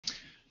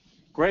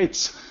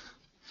Great.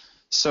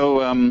 So,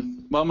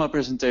 well, my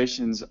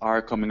presentations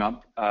are coming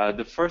up.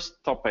 The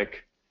first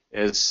topic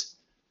is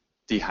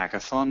the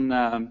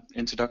hackathon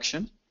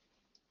introduction,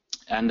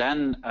 and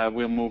then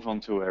we'll move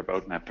on to a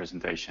roadmap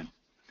presentation.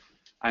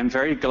 I'm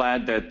very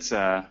glad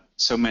that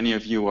so many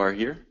of you are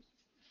here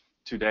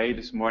today,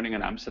 this morning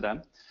in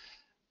Amsterdam.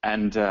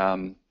 And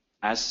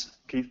as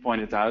Kees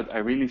pointed out, I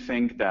really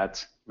think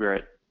that we're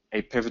at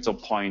a pivotal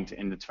point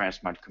in the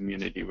Transmart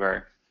community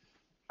where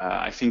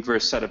I think we're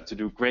set up to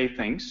do great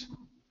things,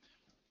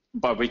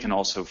 but we can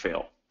also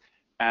fail.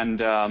 And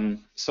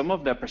some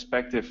of that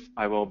perspective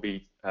I will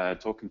be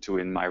talking to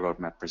in my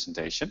roadmap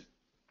presentation.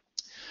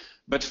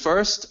 But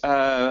first,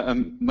 a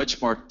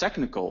much more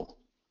technical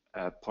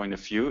point of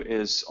view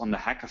is on the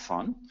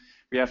hackathon.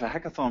 We have a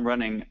hackathon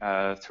running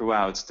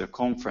throughout the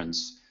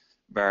conference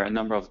where a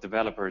number of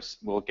developers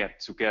will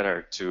get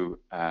together to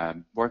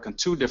work on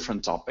 2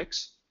 different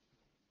topics.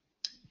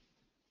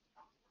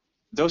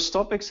 Those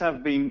topics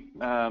have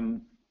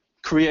been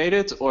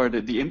created, or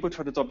the input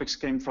for the topics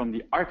came from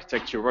the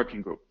architecture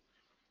working group.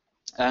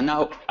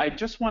 Now, I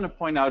just want to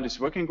point out this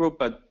working group,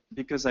 but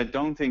because I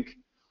don't think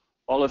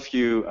all of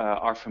you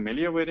are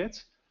familiar with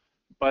it,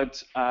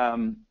 but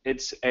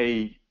it's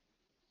a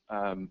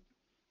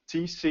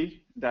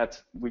TC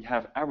that we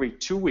have every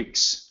 2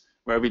 weeks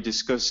where we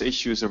discuss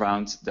issues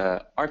around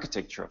the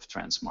architecture of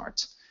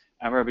Transmart,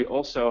 and where we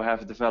also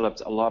have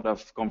developed a lot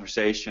of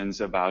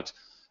conversations about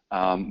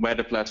where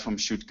the platform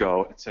should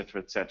go,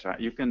 etc., etc.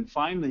 You can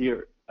find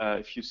here,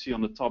 if you see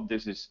on the top,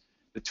 this is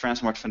the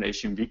Transmart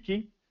Foundation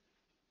Wiki.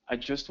 I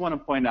just want to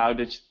point out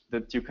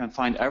that you can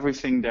find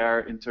everything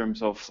there in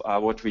terms of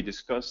what we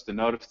discussed, the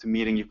note of the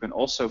meeting. You can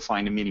also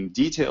find the meeting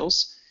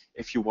details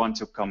if you want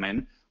to come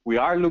in. We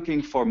are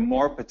looking for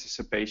more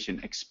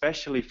participation,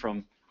 especially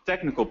from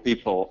technical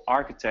people,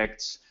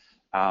 architects,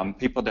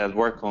 people that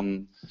work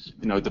on,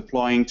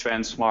 deploying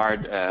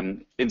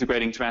Transmart,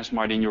 integrating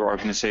Transmart in your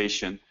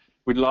organization.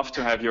 We'd love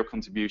to have your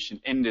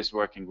contribution in this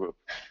working group.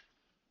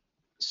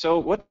 So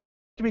what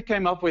we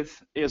came up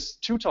with is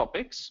 2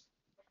 topics.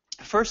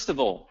 First of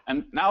all,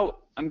 and now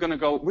I'm going to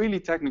go really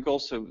technical,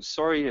 so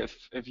sorry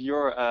if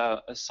you're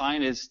a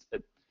scientist,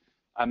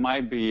 I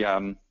might be,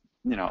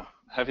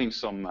 having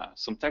some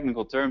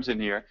technical terms in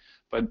here,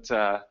 but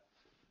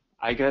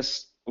I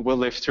guess we'll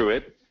live through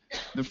it.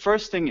 The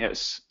first thing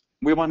is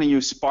we want to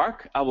use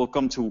Spark. I will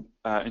come to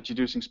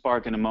introducing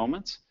Spark in a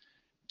moment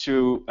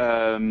to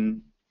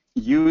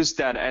use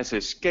that as a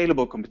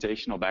scalable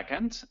computational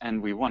backend,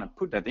 and we want to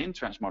put that in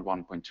Transmart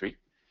 1.3.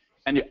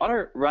 And the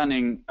other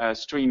running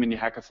stream in the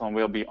hackathon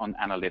will be on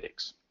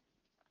analytics.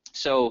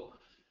 So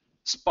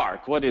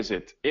Spark, what is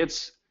it?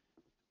 It's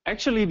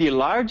actually the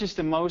largest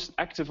and most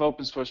active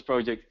open source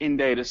project in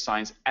data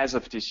science as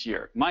of this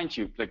year. Mind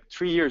you, like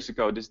 3 years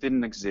ago, this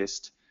didn't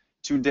exist.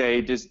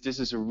 Today, this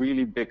is a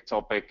really big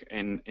topic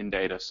in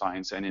data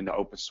science and in the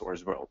open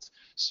source world.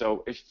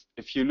 So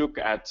if you look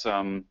at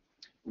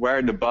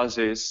where the buzz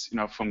is,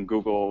 from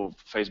Google,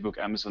 Facebook,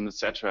 Amazon,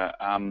 etc.,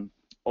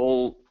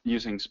 all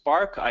using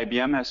Spark.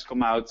 IBM has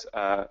come out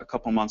a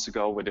couple months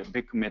ago with a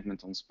big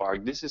commitment on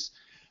Spark. This is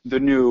the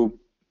new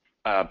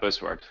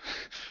buzzword,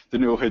 the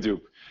new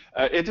Hadoop.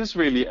 It is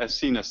really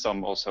seen as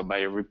some also by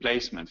a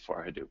replacement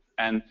for Hadoop.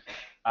 And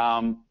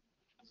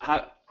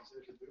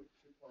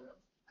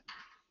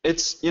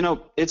it's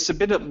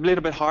a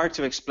little bit hard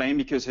to explain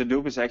because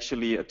Hadoop is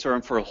actually a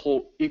term for a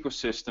whole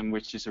ecosystem,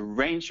 which is a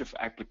range of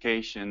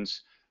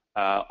applications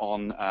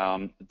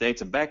on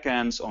data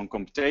backends, on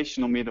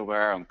computational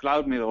middleware, on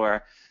cloud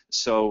middleware.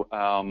 So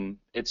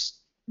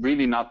it's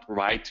really not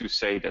right to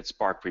say that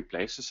Spark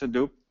replaces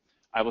Hadoop.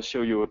 I will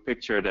show you a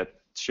picture that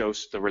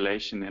shows the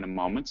relation in a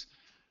moment.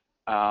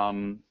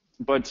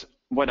 But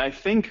what I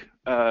think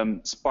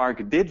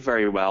Spark did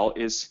very well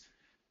is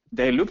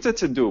they looked at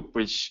Hadoop,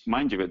 which,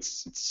 mind you,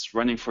 it's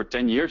running for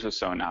 10 years or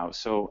so now.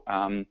 So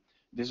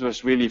this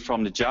was really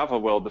from the Java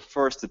world, the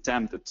first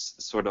attempt at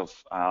sort of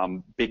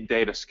big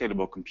data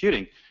scalable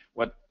computing.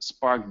 What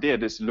Spark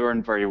did is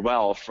learn very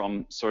well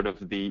from sort of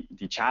the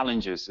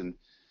challenges, and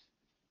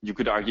you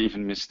could argue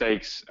even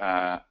mistakes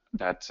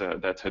that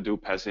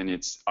Hadoop has in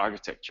its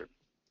architecture.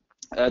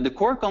 The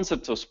core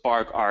concepts of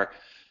Spark are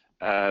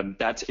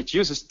that it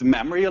uses the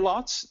memory a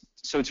lot,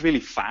 so it's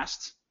really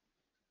fast.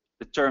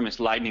 The term is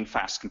lightning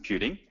fast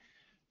computing.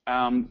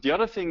 The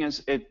other thing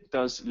is it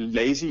does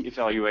lazy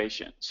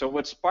evaluation. So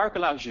what Spark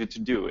allows you to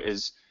do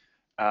is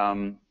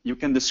you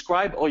can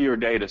describe all your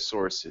data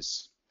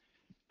sources,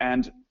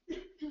 and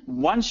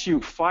once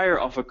you fire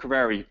off a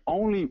query,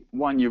 only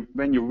when you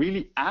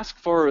really ask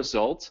for a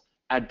result,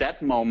 at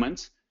that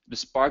moment the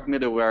Spark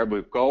middleware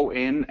will go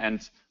in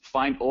and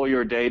find all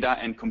your data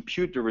and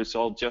compute the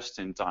result just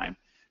in time.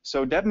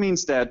 So that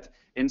means that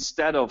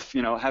instead of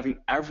having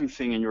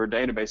everything in your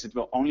database, it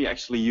will only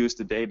actually use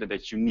the data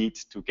that you need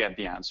to get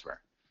the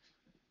answer.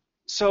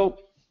 So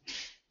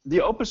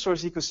the open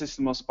source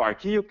ecosystem of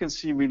Spark, here you can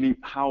see really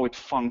how it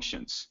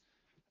functions.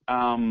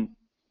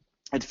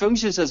 It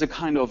functions as a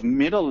kind of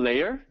middle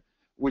layer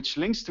which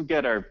links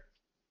together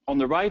on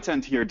the right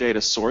hand here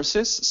data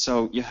sources.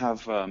 So you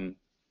have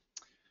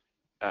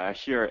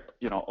here,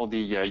 all the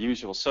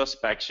usual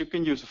suspects. You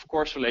can use, of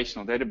course,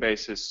 relational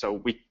databases.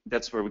 So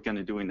that's what we're going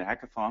to do in the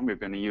hackathon. We're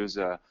going to use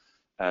the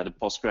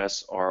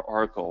Postgres or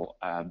Oracle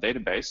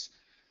database.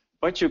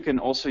 But you can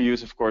also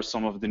use, of course,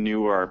 some of the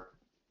newer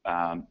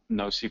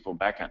NoSQL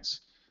backends.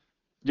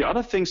 The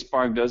other thing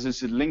Spark does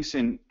is it links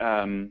in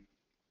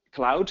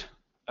cloud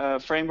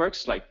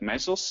frameworks like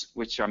Mesos,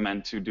 which are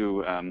meant to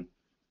do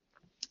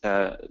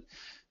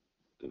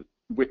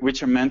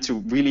which are meant to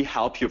really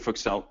help you, for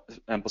example,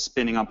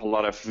 spinning up a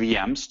lot of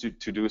VMs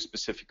to do a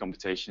specific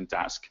computation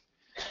task.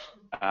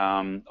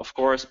 Of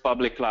course,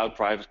 public cloud,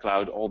 private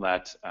cloud, all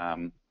that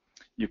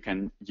you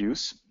can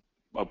use.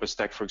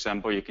 OpenStack, for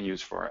example, you can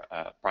use for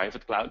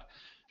private cloud.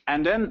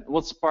 And then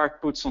what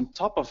Spark puts on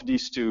top of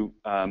these two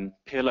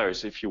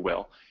pillars, if you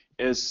will,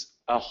 is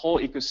a whole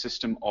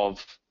ecosystem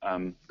of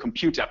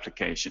compute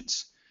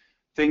applications.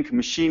 Think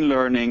machine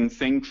learning,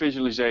 think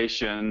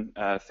visualization,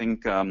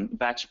 think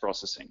batch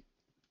processing.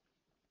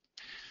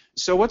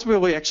 So what will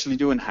we actually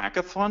do in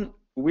Hackathon?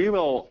 We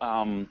will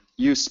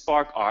use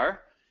Spark R,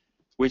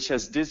 which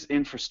has this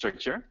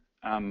infrastructure.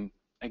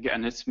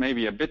 Again, it's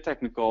maybe a bit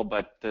technical,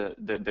 but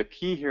the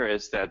key here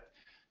is that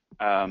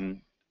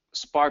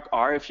Spark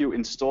R, if you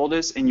install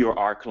this in your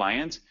R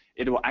client,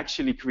 it will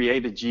actually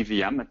create a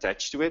GVM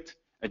attached to it,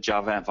 a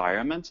Java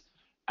environment.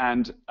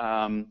 And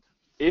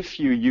if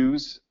you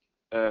use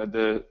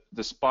the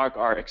Spark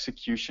R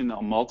execution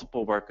on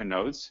multiple worker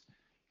nodes,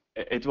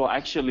 it will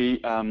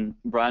actually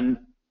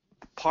run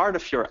part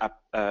of your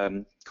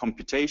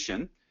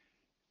computation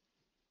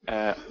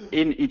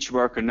in each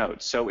worker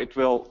node. So it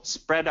will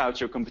spread out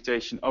your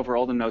computation over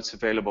all the nodes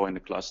available in the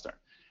cluster.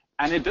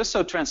 And it does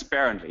so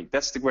transparently.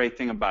 That's the great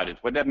thing about it.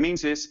 What that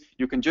means is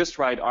you can just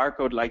write R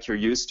code like you're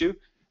used to,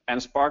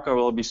 and Spark R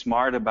will be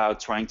smart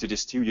about trying to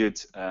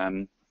distribute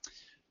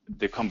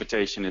the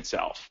computation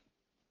itself.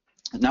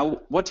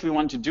 Now, what we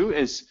want to do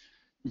is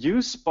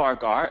use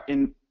Spark R,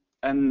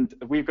 and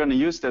we're going to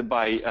use that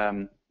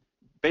by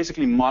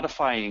basically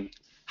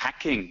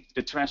hacking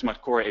the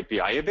Transmart Core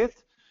API a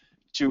bit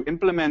to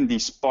implement the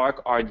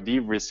Spark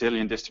RDD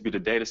resilient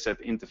distributed dataset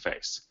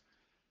interface.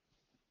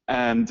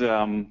 And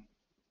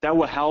that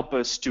will help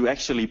us to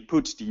actually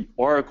put the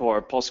Oracle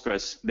or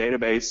Postgres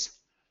database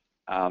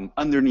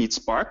underneath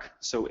Spark.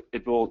 So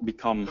it will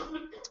become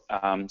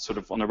sort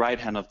of on the right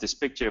hand of this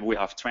picture, we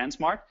have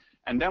Transmart,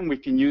 and then we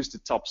can use the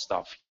top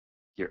stuff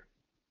here.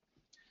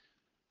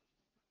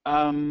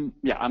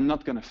 Yeah, I'm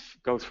not going to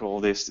go through all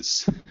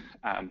this.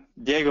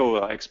 Diego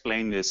will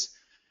explain this.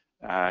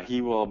 He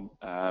will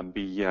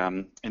be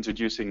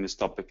introducing this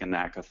topic in the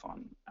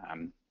hackathon.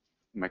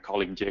 My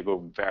colleague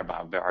Diego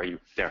Verba, where are you?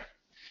 There.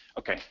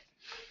 Okay.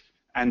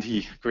 And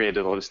he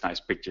created all these nice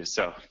pictures.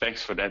 So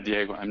thanks for that,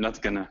 Diego. I'm not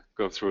going to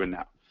go through it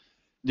now.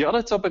 The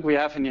other topic we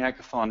have in the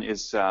hackathon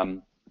is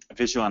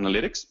visual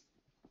analytics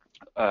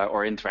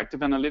or interactive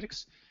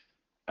analytics.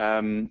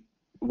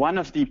 One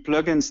of the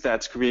plugins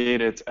that's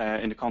created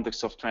in the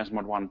context of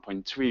Transmart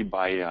 1.3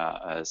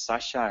 by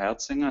Sasha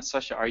Heltzinger.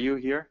 Sasha, are you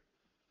here?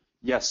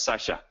 Yes,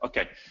 Sasha.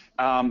 Okay.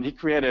 He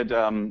created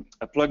a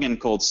plugin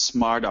called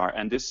SmartR,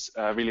 and this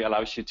really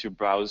allows you to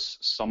browse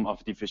some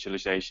of the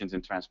visualizations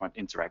in Transmart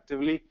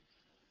interactively.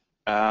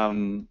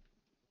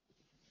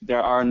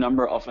 There are a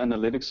number of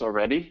analytics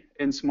already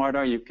in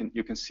SmartR.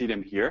 You can see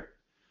them here,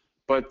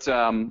 but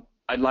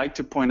I'd like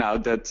to point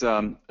out that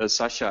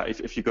Sasha,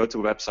 if you go to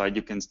a website,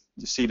 you can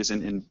see this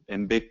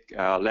in big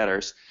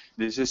letters.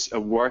 This is a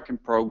work in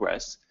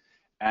progress,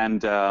 and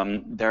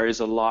there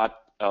is a lot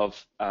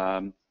of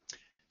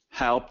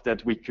help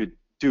that we could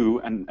do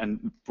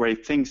and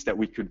great things that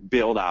we could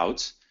build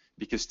out,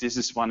 because this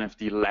is one of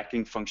the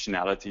lacking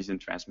functionalities in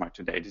Transmart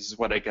today. This is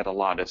what I get a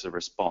lot as a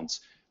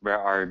response. Where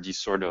are these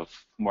sort of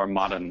more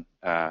modern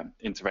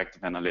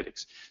interactive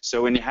analytics?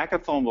 So in the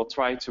hackathon, we'll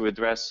try to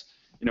address,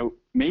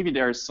 maybe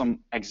there are some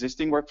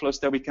existing workflows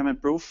that we can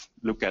improve,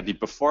 look at the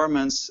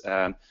performance,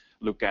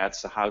 look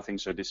at how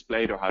things are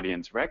displayed or how they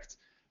interact.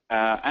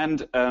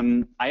 And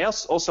I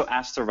also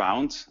asked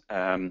around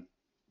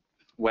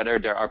whether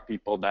there are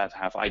people that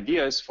have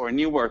ideas for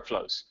new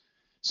workflows.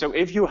 So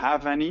if you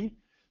have any,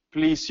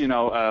 please,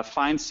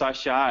 find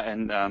Sasha,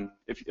 and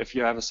if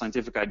you have a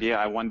scientific idea,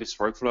 I want this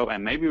workflow,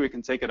 and maybe we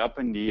can take it up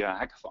in the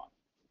hackathon.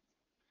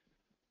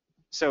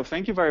 So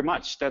thank you very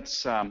much.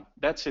 That's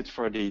it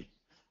for the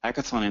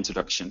hackathon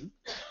introduction.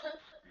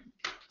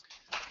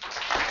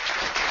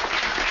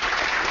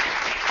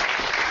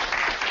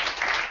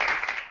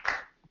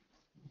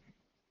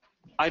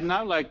 I'd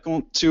now like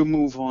to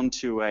move on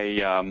to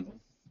an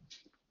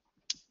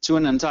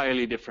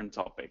entirely different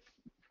topic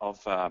of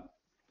a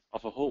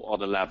whole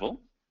other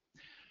level.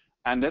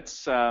 And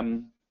that's,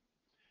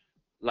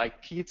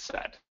 like Kees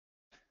said,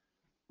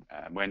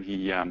 when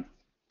he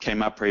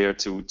came up here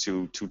to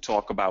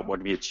talk about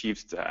what we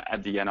achieved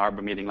at the Ann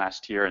Arbor meeting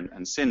last year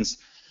and since,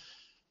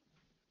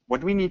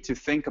 what we need to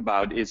think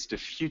about is the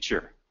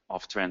future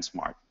of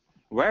Transmart.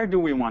 Where do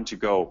we want to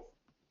go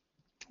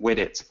with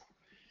it?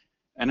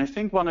 And I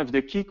think one of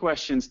the key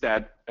questions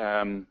that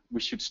we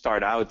should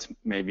start out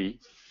maybe,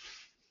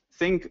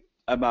 think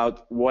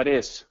about what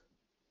is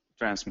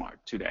Transmart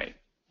today?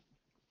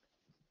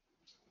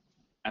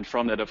 And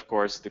from that, of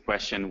course, the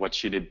question, what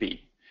should it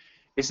be?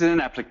 Is it an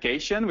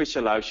application which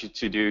allows you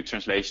to do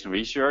translational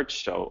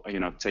research? So,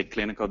 take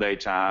clinical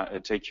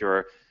data, take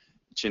your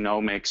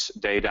genomics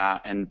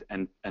data,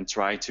 and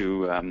try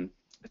to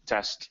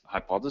test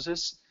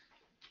hypotheses?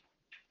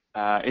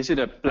 Is it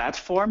a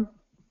platform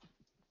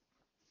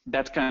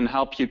that can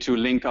help you to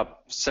link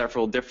up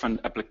several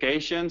different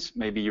applications,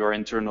 maybe your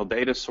internal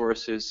data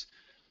sources,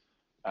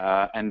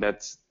 and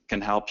that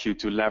can help you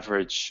to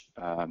leverage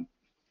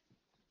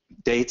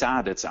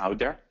data that's out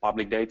there,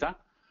 public data?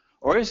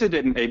 Or is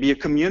it maybe a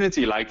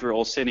community, like we're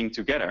all sitting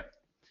together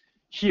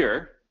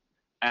here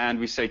and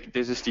we say,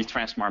 this is the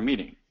Transmart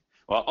meeting?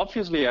 Well,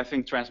 obviously, I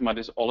think Transmart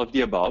is all of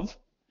the above,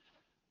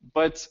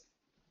 but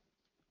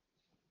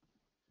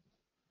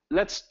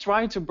let's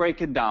try to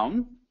break it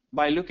down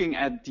by looking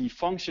at the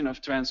function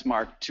of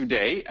Transmart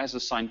today as a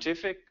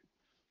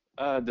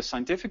the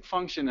scientific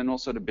function and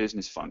also the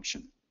business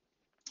function.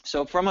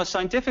 So from a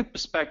scientific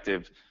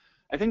perspective,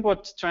 I think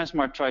what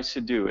Transmart tries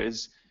to do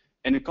is,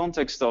 in the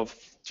context of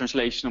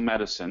translational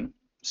medicine,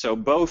 so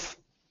both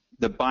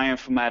the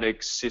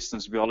bioinformatics,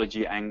 systems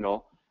biology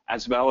angle,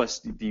 as well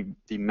as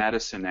the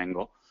medicine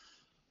angle,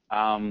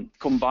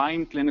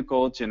 combine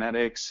clinical,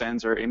 genetics,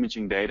 sensor,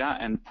 imaging data,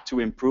 and to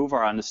improve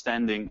our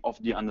understanding of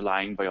the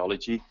underlying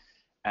biology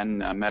and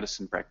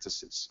medicine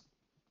practices.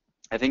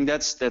 I think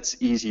that's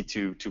easy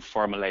to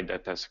formulate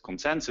that as a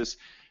consensus.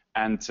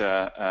 And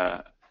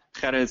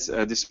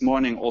Gerrit this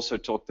morning also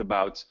talked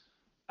about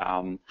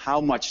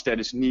how much that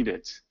is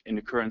needed in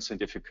the current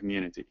scientific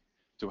community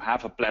to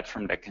have a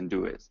platform that can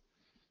do it.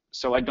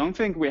 So I don't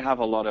think we have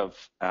a lot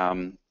of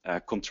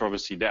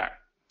controversy there.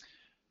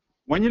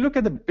 When you look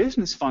at the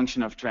business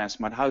function of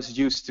Transmart, how it's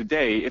used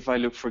today, if I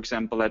look, for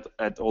example,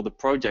 at all the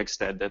projects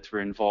that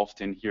we're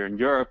involved in here in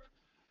Europe,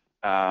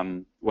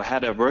 we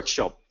had a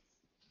workshop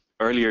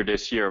earlier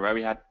this year where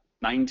we had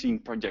 19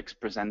 projects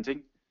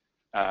presenting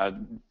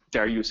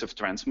their use of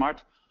Transmart.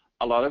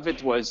 A lot of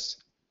it was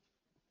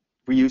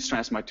we use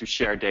Transmart to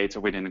share data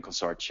within a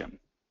consortium,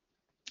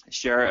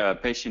 share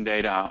patient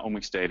data,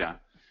 omics data.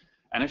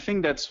 And I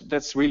think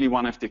that's really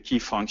one of the key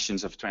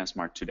functions of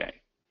Transmart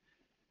today.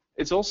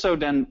 It's also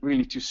then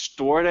really to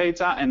store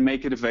data and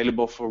make it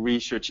available for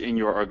research in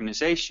your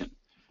organization.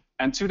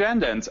 And to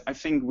that end, I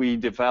think we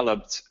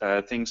developed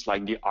things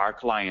like the R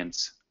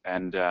clients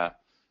and the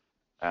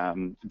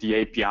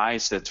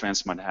APIs that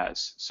Transmart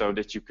has, so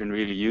that you can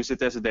really use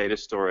it as a data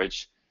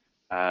storage,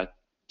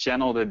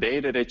 channel the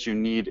data that you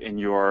need in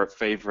your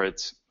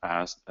favorite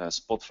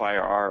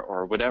Spotfire R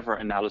or whatever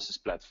analysis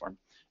platform,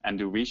 and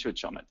do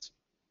research on it.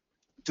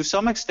 To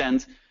some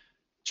extent,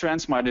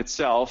 Transmart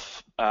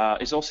itself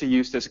is also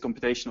used as a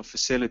computational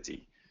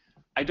facility.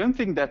 I don't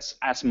think that's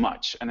as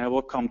much, and I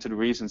will come to the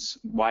reasons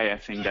why I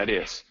think that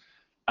is.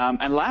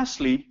 And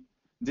lastly,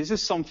 this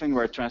is something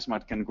where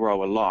Transmart can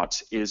grow a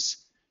lot, is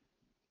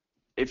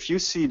if you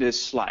see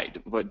this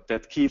slide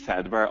that Keith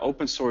had, where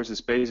open source is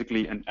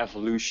basically an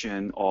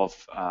evolution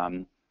of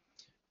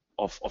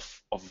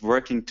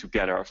working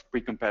together, of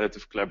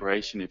pre-competitive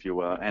collaboration, if you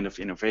will, and of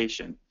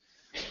innovation,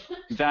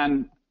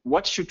 then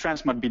what should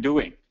Transmart be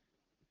doing?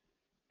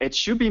 It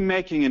should be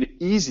making it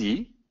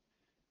easy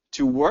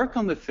to work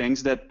on the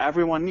things that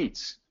everyone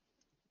needs,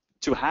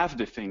 to have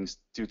the things,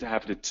 to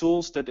have the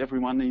tools that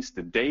everyone needs,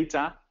 the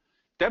data.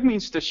 That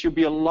means there should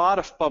be a lot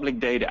of public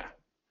data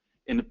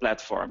in the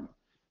platform.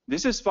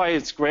 This is why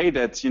it's great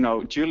that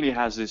Julie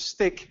has this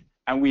stick,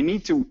 and we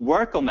need to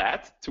work on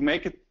that to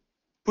make it,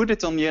 put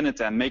it on the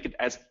internet and make it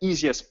as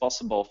easy as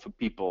possible for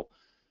people.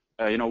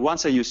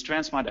 Once I use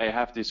Transmart, I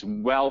have this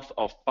wealth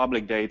of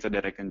public data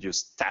that I can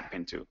just tap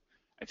into.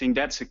 I think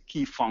that's a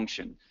key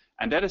function,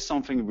 and that is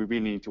something we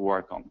really need to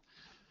work on.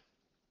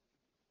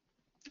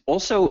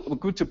 Also,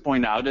 good to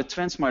point out that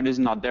Transmart is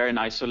not there in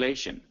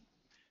isolation.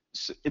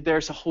 So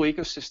there's a whole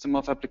ecosystem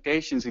of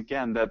applications,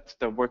 again, that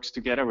works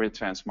together with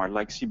Transmart,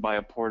 like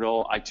CBio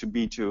Portal,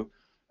 I2B2,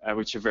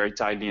 which are very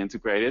tightly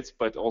integrated,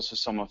 but also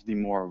some of the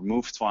more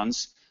removed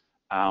ones,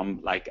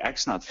 like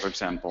XNAT, for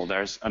example.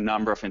 There's a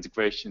number of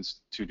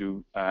integrations to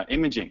do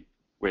imaging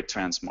with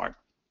Transmart.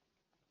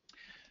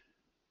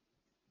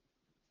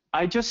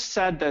 I just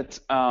said that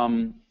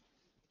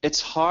it's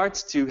hard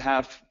to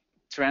have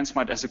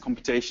Transmart as a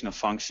computational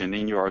function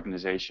in your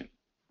organization.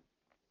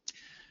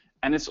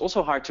 And it's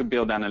also hard to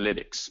build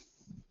analytics.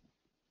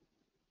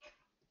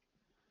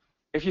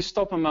 If you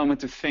stop a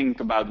moment to think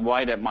about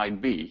why that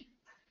might be,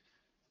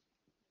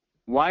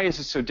 why is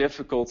it so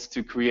difficult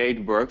to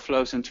create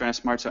workflows in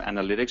Transmart, so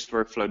analytics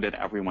workflow that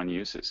everyone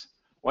uses?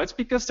 Well, it's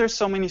because there's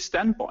so many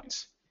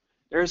standpoints.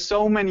 There are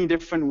so many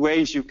different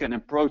ways you can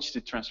approach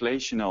the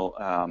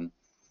translational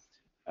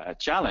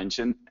challenge,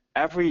 and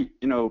every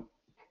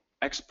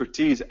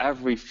expertise,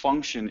 every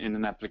function in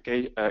an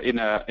application in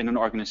an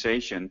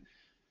organization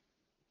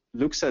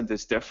looks at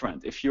this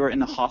different. If you're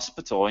in a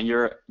hospital and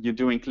you're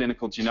doing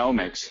clinical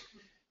genomics,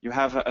 you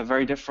have a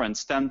very different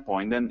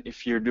standpoint than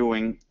if you're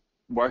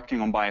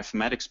working on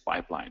bioinformatics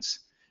pipelines.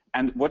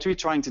 And what we're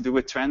trying to do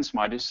with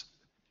Transmart is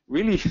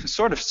really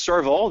sort of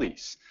serve all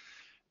these.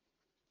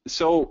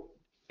 So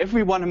if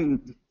we want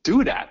to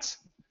do that,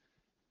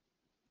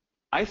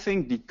 I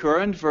think the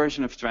current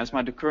version of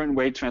Transmart, the current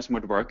way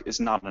Transmart works, is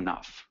not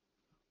enough.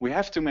 We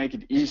have to make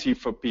it easy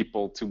for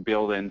people to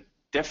build in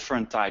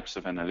different types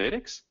of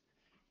analytics,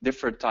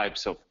 different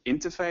types of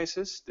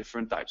interfaces,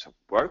 different types of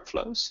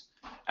workflows.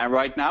 And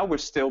right now, we're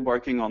still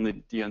working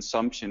on the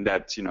assumption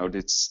that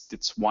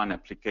it's one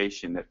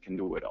application that can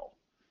do it all.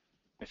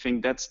 I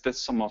think that's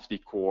some of the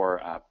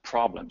core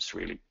problems,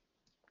 really.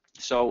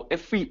 So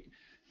if we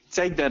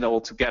take that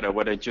all together,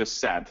 what I just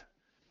said,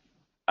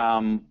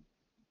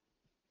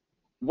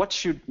 where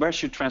should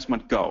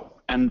Transmart go?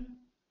 And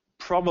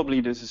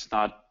probably this is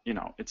not,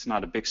 it's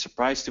not a big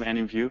surprise to any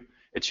of you.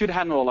 It should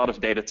handle a lot of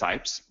data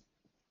types,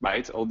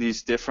 right? All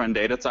these different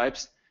data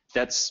types.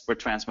 That's where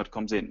Transmart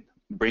comes in.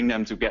 Bring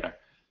them together.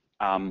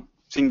 I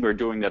think we're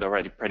doing that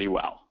already pretty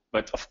well.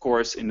 But of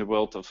course, in the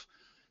world of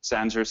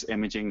sensors,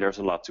 imaging, there's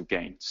a lot to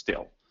gain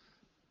still.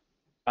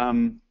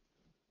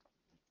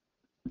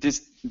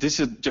 This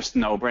is just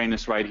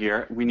no-brainers right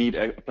here. We need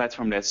a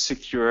platform that's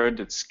secure,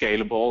 that's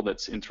scalable,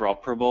 that's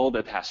interoperable,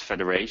 that has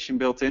federation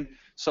built in.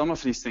 Some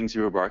of these things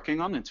we were working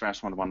on in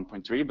Transmart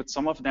 1.3, but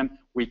some of them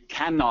we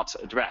cannot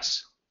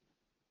address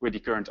with the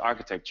current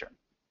architecture,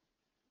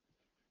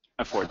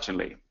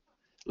 unfortunately.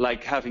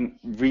 Like having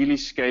really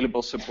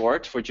scalable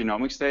support for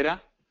genomics data.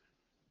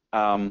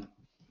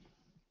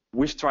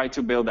 We've tried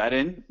to build that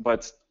in,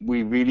 but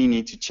we really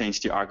need to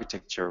change the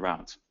architecture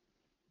around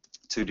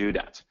to do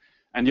that.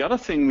 And the other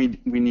thing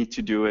we need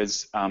to do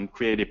is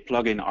create a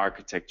plugin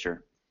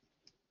architecture.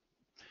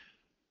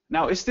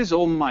 Now, is this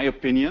all my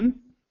opinion?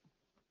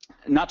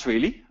 Not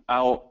really.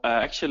 I'll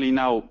actually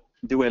now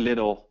do a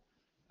little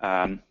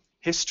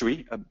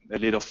history, a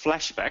little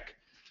flashback,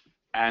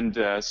 and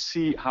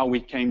see how we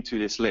came to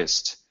this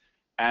list.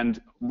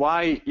 And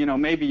why,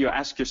 maybe you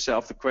ask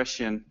yourself the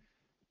question,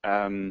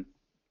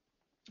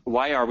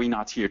 why are we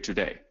not here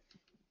today?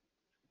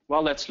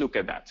 Well, let's look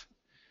at that.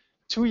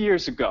 2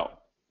 years ago,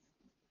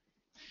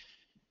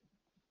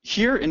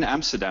 here in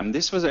Amsterdam,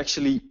 this was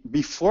actually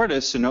before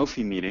the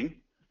Sanofi meeting,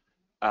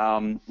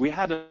 we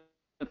had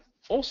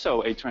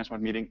also a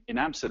Transmart meeting in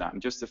Amsterdam,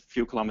 just a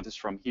few kilometers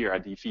from here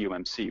at the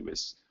VUMC. It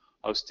was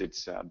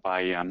hosted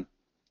by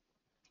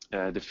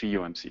the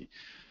VUMC.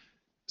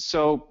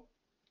 So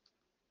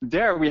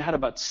there we had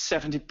about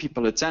 70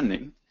 people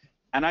attending,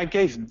 and I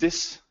gave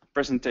this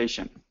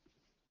presentation.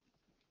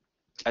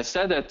 I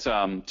said that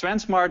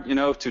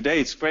Transmart, today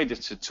it's great,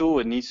 it's a tool,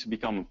 it needs to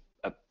become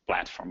a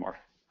platform or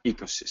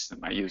ecosystem.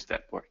 I used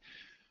that word.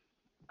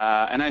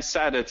 And I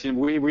said that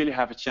we really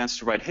have a chance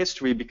to write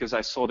history because I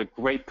saw the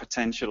great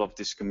potential of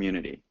this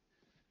community.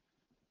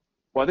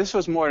 Well, this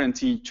was more than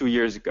 2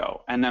 years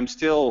ago, and I'm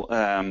still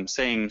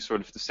saying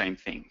sort of the same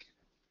thing.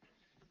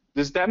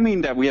 Does that mean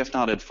that we have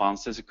not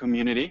advanced as a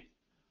community?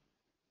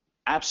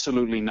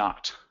 Absolutely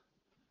not.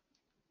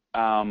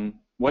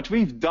 What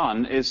we've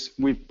done is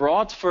we've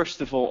brought,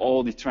 first of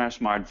all the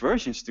Transmart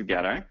versions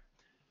together,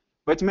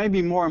 but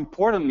maybe more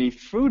importantly,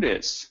 through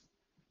this,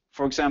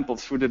 for example,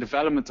 through the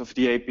development of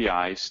the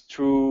APIs,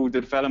 through the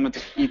development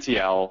of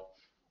ETL,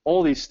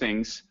 all these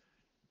things,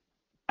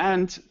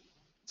 and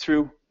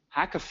through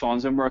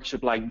hackathons and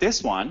workshops like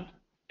this one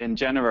in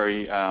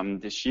January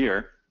this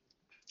year,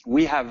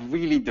 we have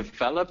really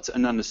developed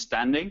an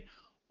understanding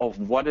of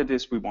what it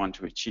is we want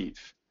to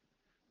achieve.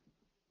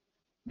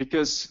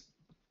 Because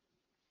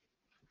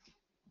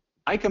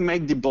I can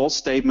make the bold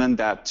statement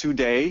that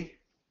today,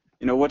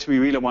 what we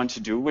really want to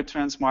do with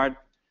Transmart,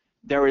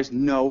 there is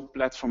no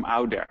platform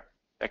out there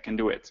that can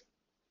do it.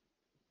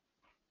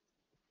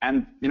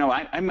 And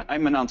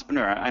I'm an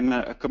entrepreneur. I'm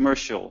a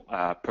commercial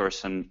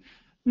person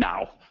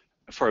now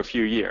for a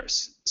few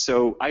years.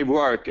 So I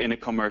work in a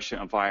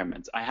commercial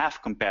environment. I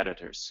have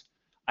competitors.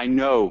 I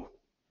know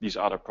these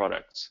other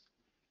products.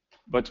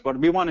 But what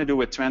we want to do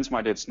with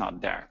Transmart, it's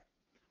not there.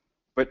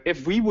 But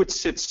if we would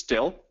sit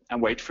still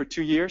and wait for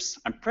 2 years,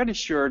 I'm pretty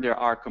sure there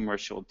are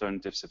commercial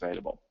alternatives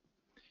available.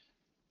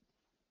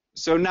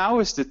 So now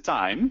is the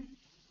time,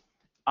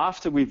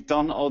 after we've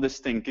done all this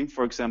thinking,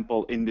 for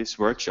example, in this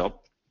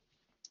workshop,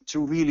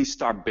 to really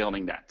start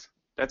building that.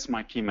 That's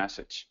my key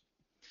message.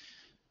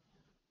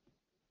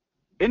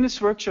 In this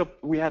workshop,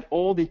 we had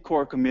all the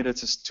core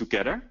committees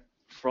together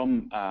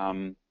from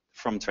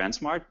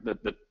Transmart,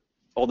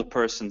 all the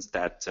persons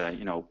that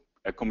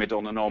commit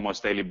on an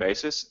almost daily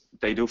basis.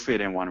 They do fit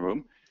in one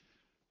room.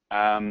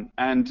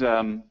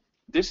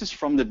 This is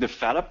from the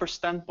developer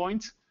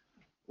standpoint,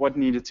 what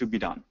needed to be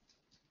done.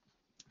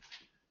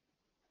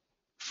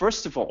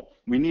 First of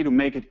all, we need to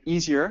make it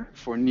easier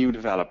for new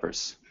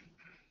developers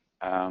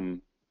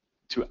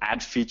to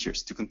add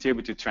features, to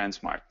contribute to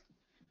Transmart.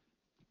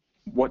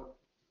 What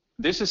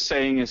this is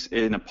saying is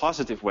in a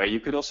positive way. You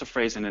could also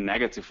phrase in a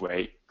negative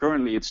way.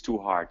 Currently, it's too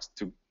hard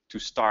to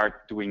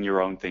start doing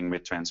your own thing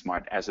with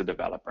Transmart as a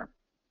developer.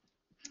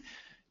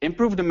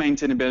 Improve the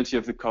maintainability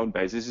of the code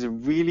base. This is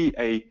really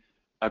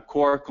a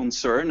core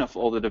concern of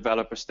all the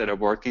developers that are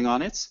working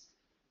on it.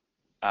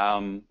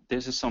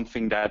 This is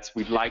something that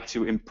we'd like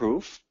to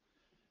improve.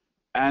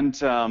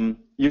 And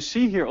you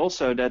see here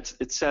also that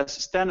it says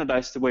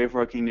standardize the way of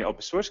working in the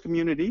open source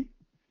community.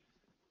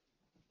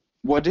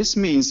 What this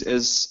means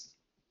is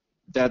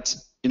that,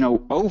 you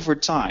know, over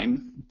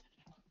time,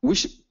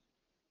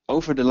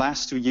 over the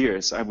last 2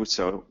 years, I would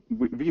say,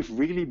 we've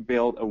really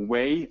built a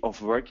way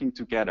of working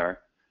together,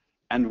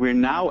 and we're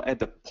now at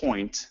the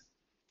point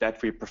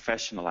that we're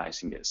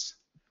professionalizing this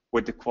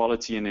with the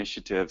quality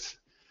initiative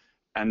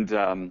and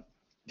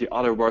the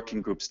other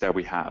working groups that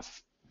we have.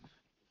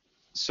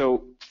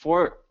 So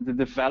for the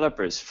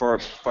developers, for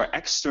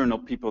external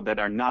people that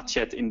are not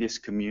yet in this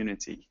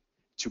community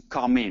to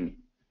come in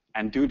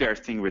and do their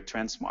thing with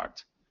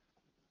Transmart,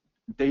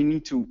 they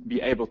need to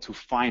be able to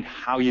find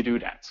how you do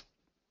that.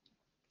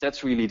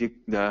 That's really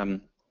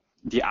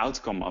the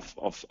outcome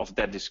of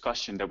that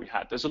discussion that we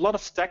had. There's a lot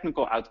of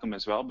technical outcome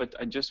as well, but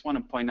I just want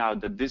to point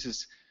out that this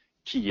is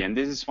key, and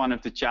this is one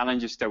of the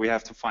challenges that we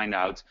have to find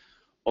out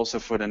also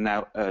for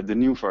the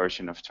new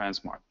version of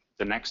Transmart,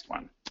 the next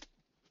one.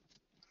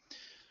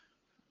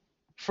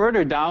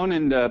 Further down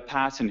in the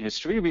path in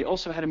history, we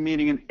also had a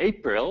meeting in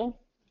April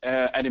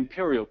at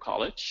Imperial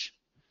College,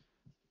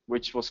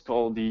 which was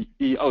called the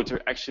EO. There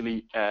are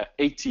actually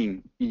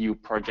 18 EU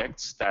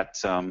projects that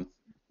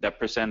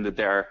presented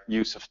their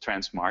use of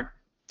Transmart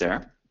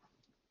there.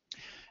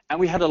 And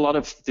we had a lot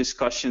of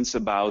discussions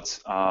about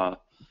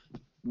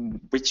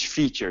which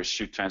features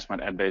should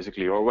Transmart add,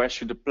 basically, or where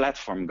should the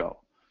platform go?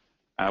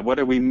 What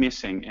are we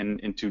missing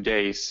in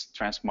today's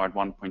Transmart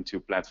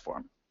 1.2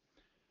 platform?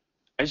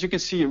 As you can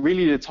see,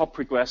 really the top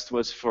request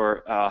was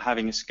for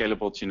having a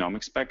scalable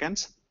genomics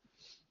backend.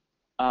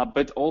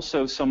 But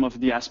also some of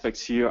the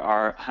aspects here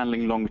are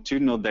handling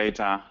longitudinal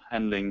data,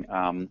 handling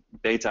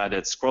data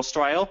that's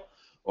cross-trial,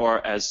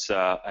 or as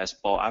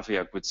Paul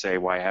Aviak would say,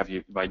 why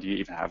do you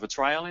even have a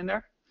trial in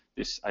there?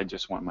 I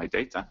just want my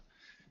data.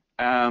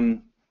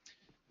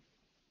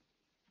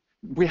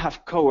 We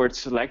have cohort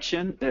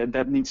selection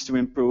that needs to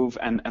improve,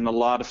 and a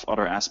lot of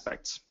other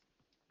aspects.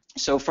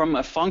 So from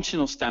a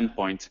functional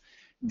standpoint,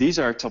 these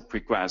are top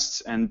requests,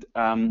 and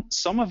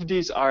some of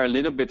these are a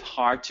little bit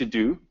hard to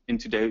do in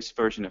today's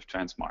version of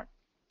Transmart.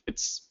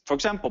 It's, for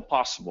example,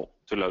 possible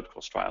to load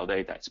cross-trial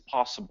data. It's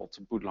possible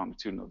to put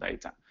longitudinal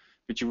data,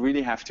 but you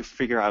really have to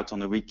figure out on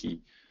the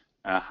wiki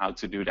how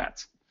to do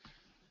that.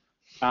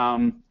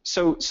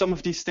 So some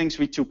of these things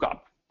we took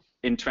up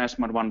in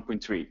Transmart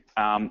 1.3.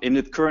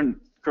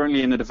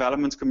 Currently in the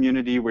development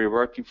community, we're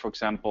working, for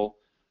example,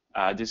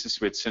 this is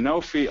with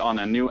Sanofi on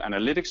a new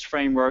analytics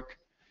framework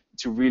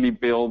to really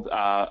build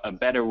a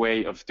better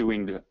way of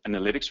doing the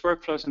analytics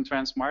workflows in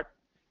Transmart,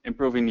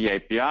 improving the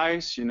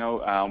APIs, you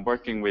know,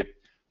 working with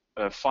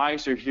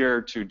Pfizer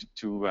here to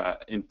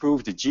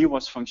improve the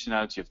GWAS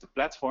functionality of the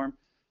platform.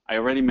 I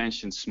already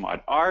mentioned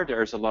Smart R.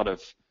 There's a lot of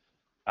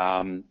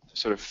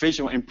sort of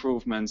visual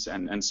improvements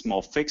and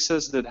small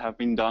fixes that have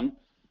been done,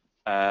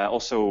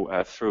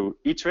 also through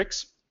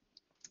eTricks,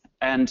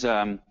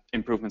 and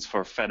improvements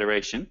for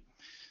federation.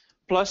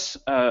 Plus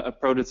a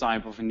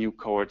prototype of a new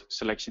cohort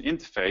selection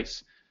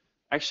interface.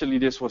 Actually,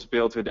 this was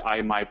built with the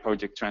IMI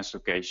project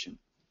translocation.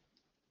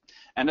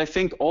 And I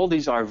think all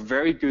these are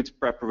very good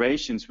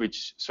preparations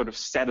which sort of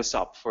set us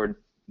up for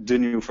the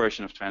new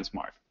version of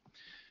Transmart,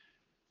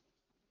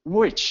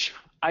 which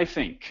I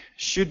think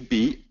should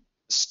be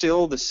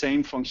still the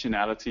same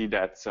functionality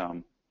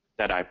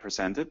that I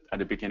presented at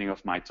the beginning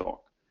of my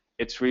talk.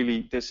 It's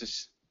really, this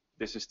is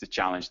the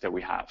challenge that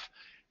we have.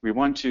 We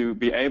want to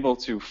be able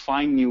to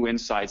find new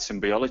insights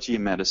in biology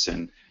and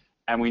medicine,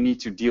 and we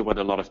need to deal with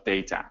a lot of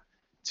data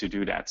to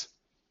do that.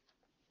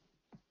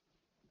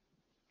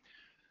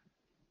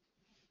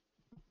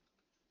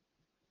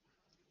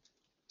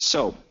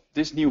 So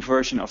this new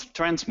version of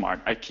Transmart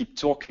I keep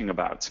talking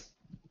about.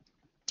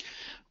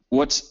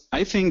 What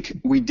I think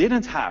we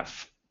didn't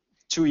have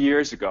 2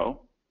 years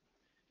ago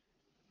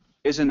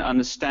is an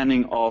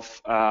understanding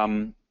of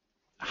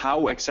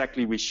how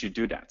exactly we should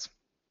do that.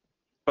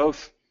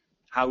 Both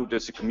how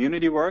does the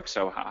community work,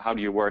 so how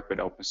do you work with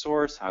open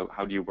source,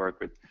 how do you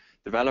work with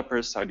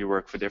developers, how do you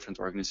work for different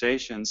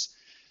organizations,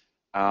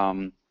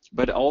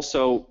 but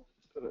also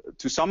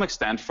to some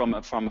extent from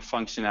a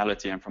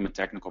functionality and from a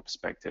technical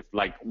perspective,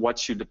 like what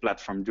should the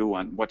platform do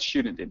and what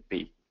shouldn't it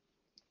be.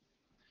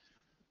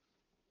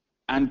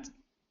 And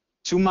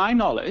to my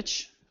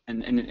knowledge,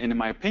 and in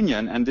my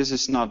opinion, and this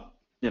is not,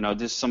 you know,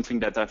 this is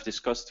something that I've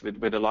discussed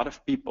with a lot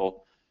of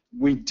people,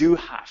 we do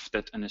have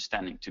that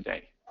understanding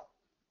today.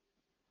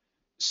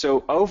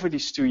 So over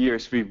these 2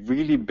 years, we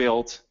really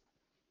built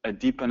a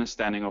deep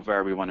understanding of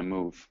where we want to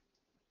move.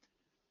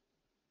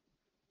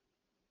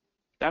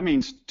 That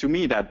means to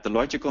me that the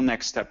logical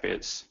next step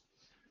is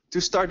to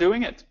start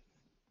doing it.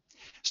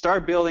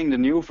 Start building the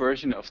new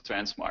version of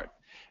Transmart.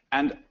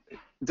 And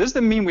does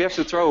that mean we have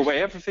to throw away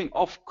everything?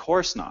 Of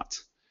course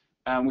not.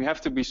 We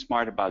have to be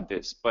smart about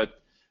this.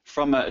 But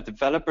from a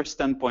developer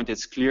standpoint,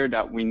 it's clear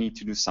that we need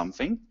to do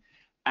something.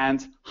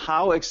 And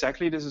how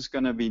exactly this is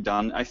going to be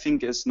done, I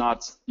think is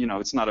not, you know,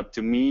 it's not up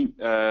to me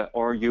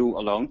or you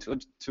alone to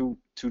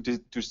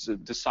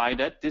decide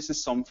that. This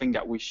is something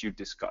that we should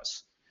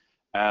discuss.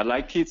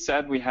 Like Kees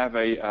said, we have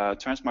a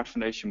Transmart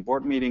Foundation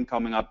board meeting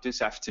coming up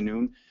this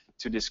afternoon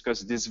to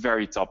discuss this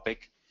very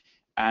topic.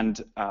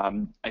 And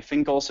I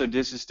think also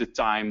this is the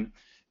time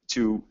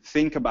to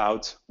think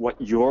about what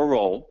your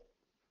role,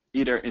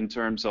 either in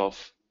terms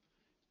of,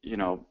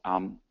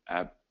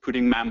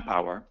 putting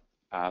manpower,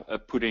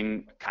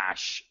 putting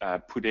cash,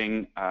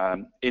 putting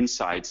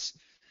insights,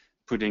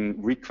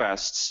 putting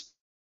requests,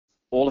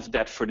 all of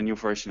that for the new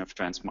version of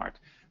Transmart.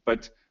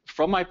 But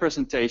from my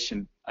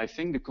presentation, I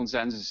think the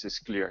consensus is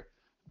clear.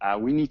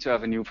 We need to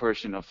have a new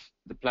version of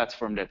the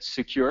platform that's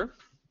secure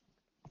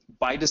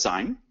by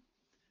design,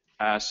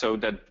 so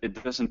that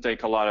it doesn't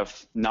take a lot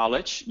of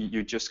knowledge.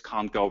 You just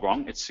can't go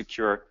wrong. It's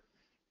secure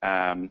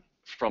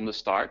from the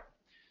start.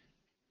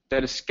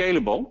 That is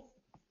scalable,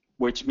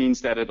 which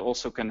means that it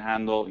also can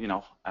handle,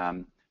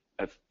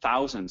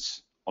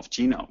 thousands of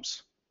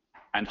genomes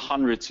and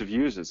hundreds of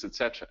users,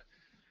 etc.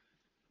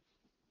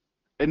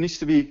 It needs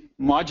to be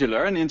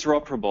modular and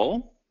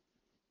interoperable,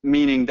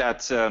 meaning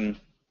that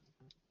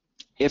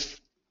if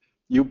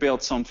you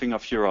build something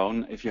of your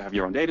own, if you have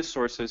your own data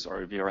sources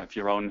or if you have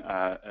your own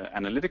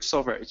analytics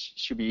software, it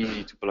should be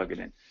easy to plug it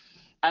in.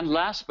 And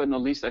last but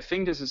not least, I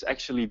think this is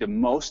actually the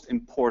most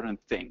important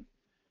thing.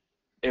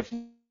 If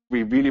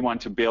we really want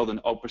to build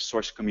an open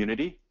source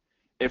community,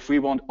 if we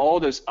want all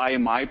those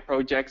IMI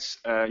projects,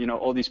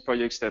 all these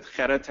projects that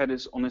Gerrit had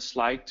on his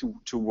slide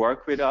to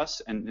work with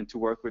us and to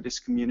work with this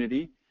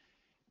community,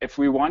 if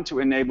we want to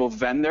enable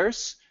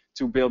vendors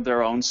to build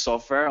their own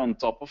software on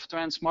top of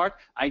Transmart,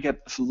 I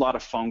get a lot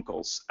of phone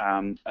calls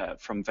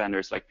from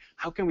vendors like,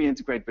 how can we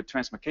integrate with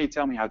Transmart? Can you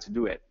tell me how to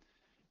do it?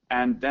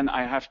 And then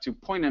I have to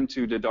point them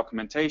to the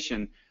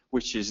documentation,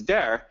 which is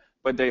there,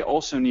 but they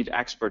also need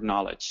expert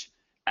knowledge.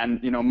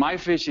 And my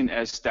vision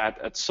is that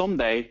at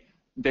someday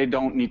they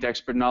don't need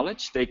expert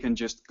knowledge. They can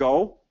just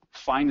go,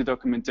 find the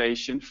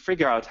documentation,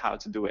 figure out how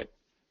to do it.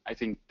 I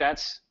think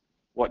that's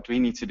what we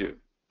need to do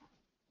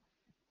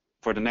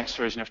for the next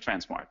version of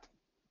Transmart.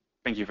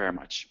 Thank you very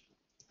much.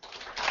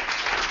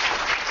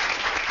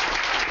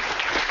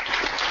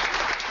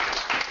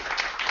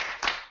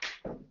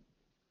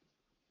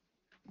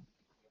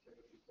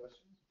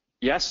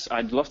 Yes,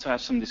 I'd love to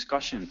have some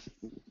discussion.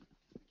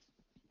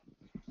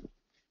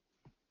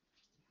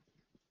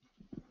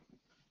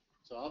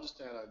 So I'll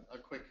just add a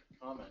quick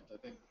comment. I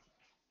think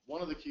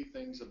one of the key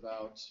things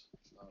about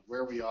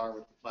where we are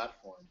with the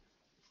platform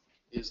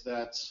is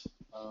that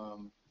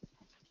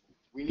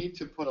we need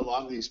to put a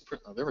lot of these.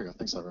 There we go.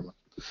 Thanks, everyone.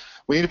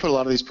 We need to put a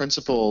lot of these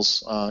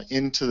principles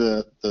into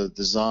the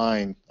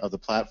design of the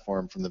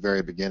platform from the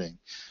very beginning.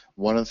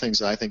 One of the things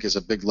that I think is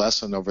a big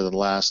lesson over the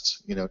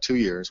last 2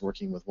 years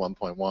working with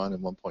 1.1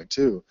 and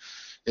 1.2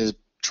 is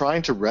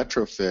trying to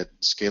retrofit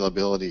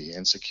scalability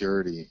and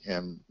security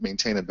and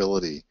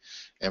maintainability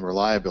and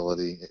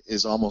reliability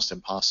is almost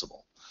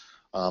impossible.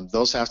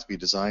 Those have to be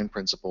design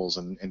principles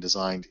and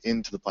designed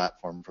into the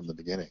platform from the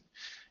beginning.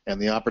 And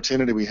the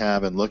opportunity we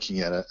have in looking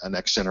at a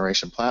next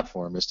generation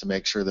platform is to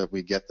make sure that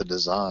we get the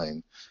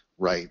design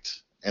right,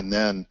 and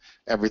then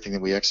everything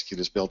that we execute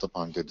is built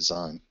upon good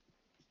design.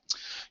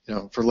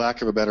 For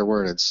lack of a better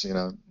word, it's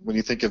when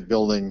you think of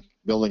building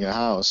a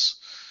house,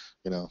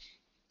 I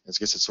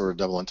guess it's sort of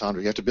double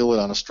entendre. You have to build it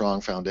on a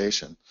strong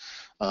foundation.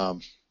 I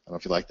don't know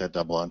if you like that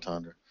double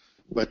entendre,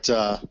 but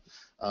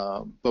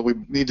we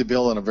need to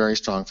build on a very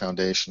strong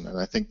foundation. And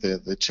I think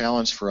the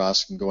challenge for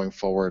us in going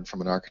forward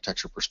from an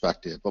architecture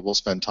perspective, but we'll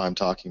spend time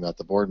talking about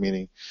the board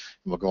meeting,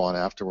 and we'll go on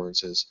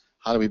afterwards, is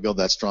how do we build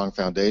that strong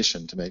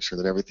foundation to make sure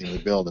that everything we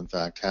build, in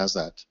fact, has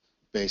that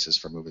basis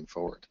for moving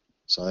forward.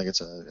 So I think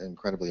it's an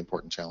incredibly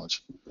important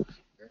challenge.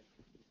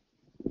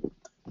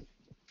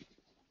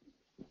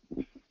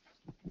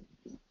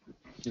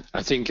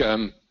 I think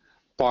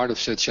part of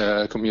such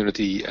a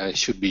community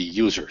should be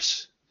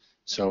users.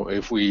 So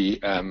if we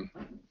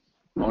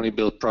only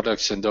build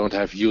products and don't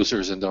have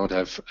users and don't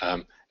have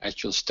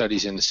actual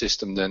studies in the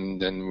system,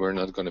 then we're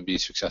not going to be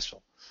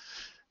successful.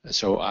 And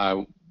so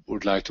I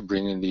would like to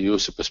bring in the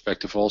user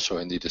perspective also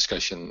in the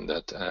discussion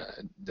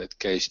that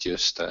Kees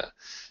just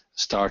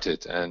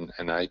started,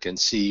 and I can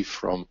see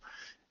from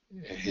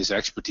his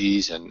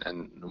expertise and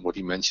what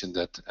he mentioned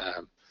that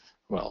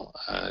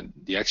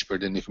the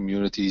expert in the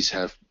communities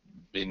have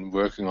been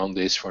working on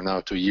this for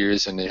now 2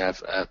 years, and they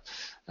have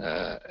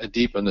a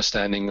deep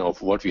understanding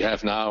of what we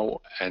have now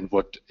and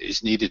what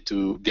is needed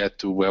to get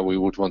to where we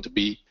would want to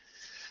be.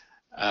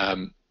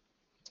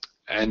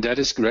 And that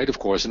is great, of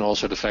course, and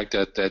also the fact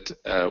that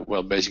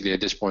basically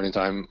at this point in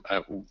time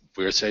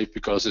we're safe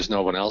because there's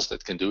no one else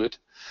that can do it.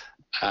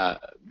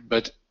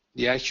 But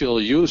the actual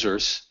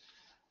users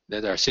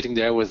that are sitting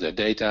there with their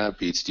data,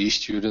 PhD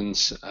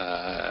students,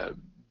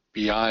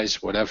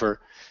 PIs,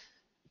 whatever,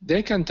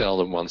 they can tell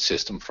them one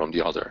system from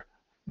the other.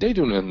 They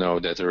do not know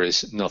that there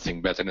is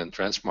nothing better than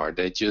Transmart.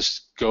 They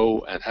just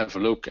go and have a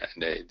look,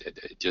 and they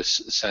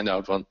just send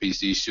out one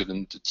PhD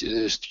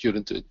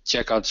student to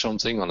check out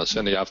something on a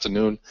Sunday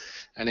afternoon.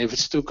 And if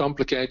it's too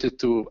complicated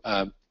to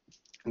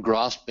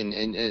grasp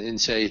in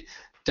say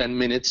 10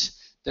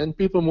 minutes, then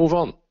people move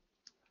on.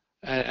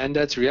 and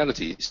that's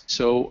reality.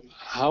 So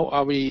how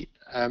are we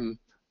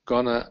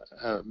gonna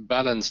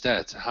balance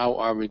that? How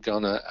are we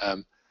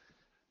gonna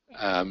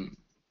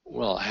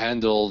well,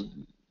 handle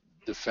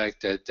the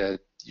fact that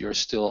you're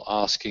still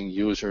asking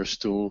users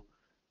to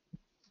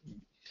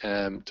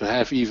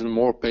have even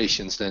more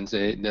patience than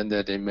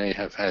that they may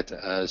have had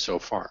so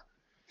far?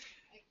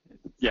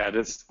 Yeah,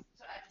 that's.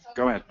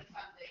 Go ahead. From the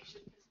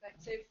foundation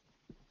perspective,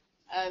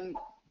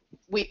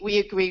 we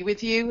agree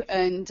with you,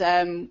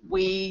 and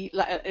we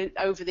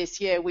over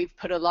this year we've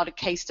put a lot of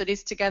case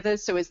studies together.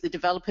 So as the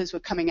developers were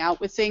coming out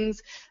with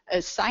things,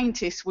 as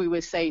scientists we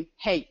were saying,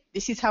 hey,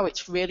 this is how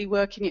it's really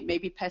working. It may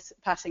be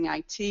passing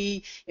IT,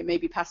 it may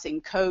be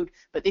passing code,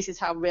 but this is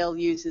how real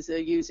users are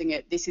using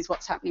it. This is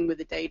what's happening with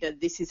the data.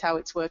 This is how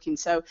it's working.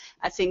 So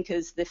I think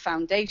as the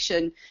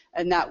foundation,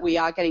 and that we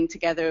are getting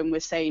together and we're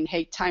saying,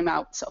 hey, time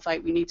out, sort of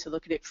like we need to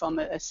look at it from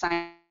a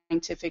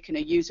scientific and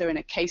a user and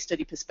a case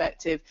study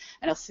perspective,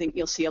 and I think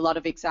you'll see a lot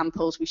of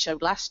examples we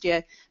showed last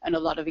year and a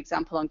lot of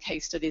example on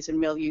case studies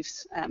and real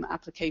use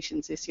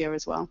applications this year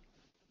as well.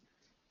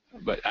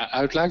 But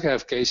I would like to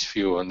have Kees'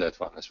 view on that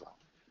one as well.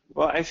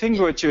 Well, I think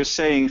what you're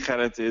saying,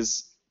 Gerrit,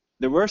 is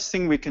the worst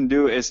thing we can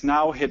do is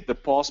now hit the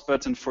pause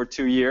button for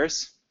 2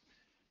 years,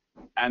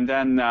 and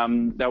then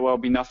there will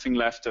be nothing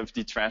left of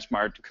the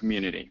Transmart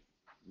community.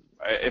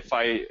 If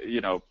I,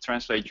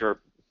 translate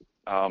your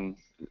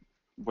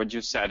what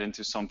you said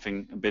into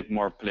something a bit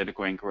more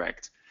politically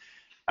incorrect.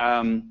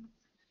 I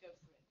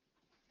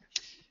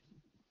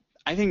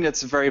think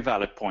that's a very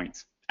valid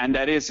point, and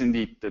that is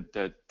indeed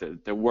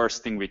the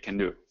worst thing we can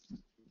do.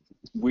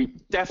 We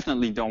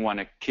definitely don't want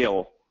to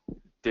kill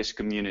this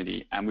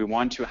community, and we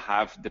want to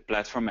have the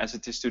platform as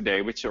it is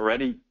today, which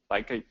already,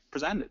 like I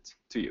presented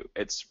to you,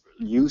 it's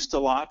used a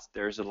lot.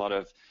 There's a lot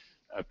of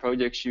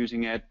projects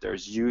using it.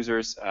 There's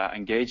users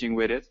engaging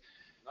with it.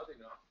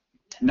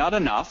 Not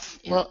enough.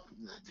 Well,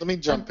 let me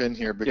jump in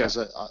here because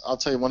I'll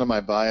tell you one of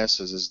my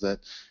biases is that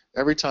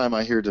every time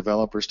I hear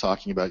developers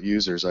talking about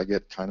users, I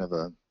get kind of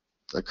a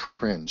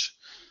cringe.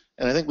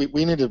 And I think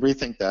we need to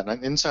rethink that.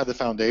 And inside the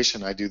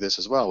foundation, I do this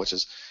as well, which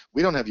is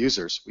we don't have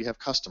users, we have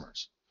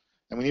customers.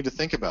 And we need to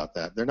think about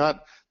that. They're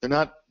not,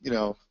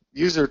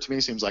 user to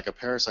me seems like a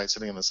parasite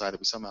sitting on the side that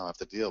we somehow have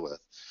to deal with.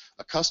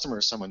 A customer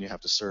is someone you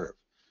have to serve.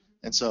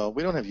 And so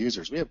we don't have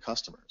users, we have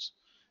customers.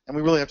 And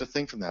we really have to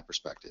think from that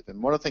perspective.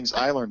 And one of the things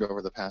I learned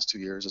over the past 2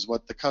 years is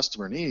what the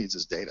customer needs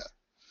is data.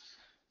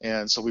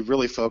 And so we've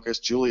really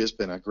focused. Julie has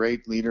been a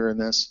great leader in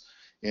this,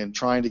 in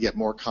trying to get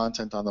more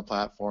content on the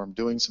platform,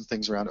 doing some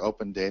things around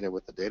open data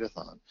with the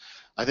Datathon.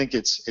 I think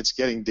it's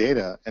getting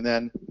data, and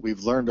then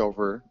we've learned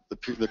over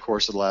the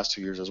course of the last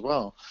 2 years as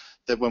well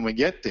that when we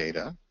get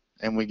data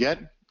and we get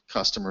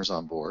customers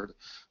on board,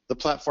 the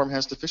platform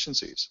has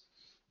deficiencies.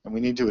 And we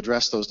need to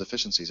address those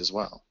deficiencies as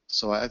well.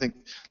 So I think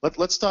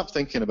let's stop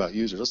thinking about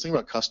users. Let's think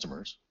about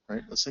customers,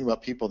 right? Let's think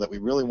about people that we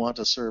really want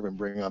to serve and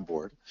bring on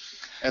board.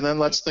 And then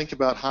let's think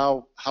about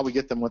how we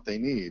get them what they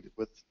need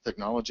with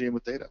technology and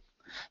with data.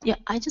 Yeah,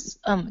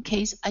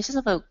 Kees, I just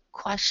have a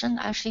question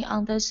actually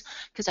on this,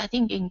 because I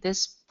think in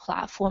this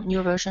platform,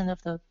 new version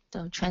of the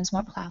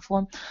Transmart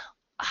platform,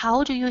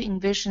 how do you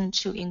envision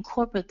to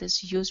incorporate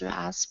this user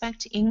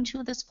aspect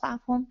into this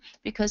platform?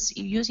 Because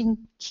using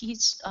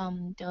Kees'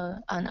 an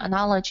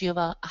analogy of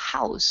a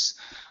house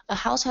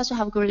has to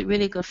have a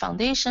really good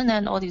foundation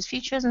and all these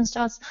features and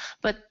stuff.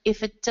 But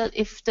if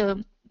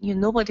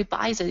nobody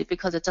buys it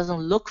because it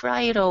doesn't look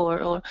right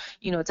or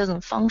it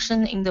doesn't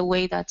function in the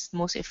way that's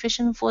most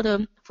efficient for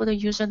the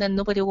user, then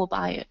nobody will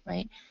buy it,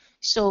 right?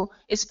 So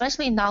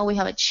especially now we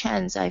have a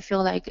chance, I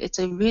feel like it's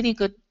a really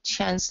good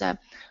chance that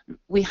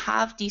we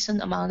have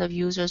decent amount of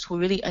users who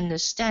really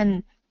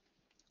understand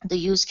the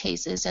use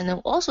cases and then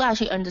also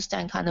actually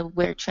understand kind of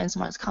where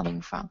Transmart is coming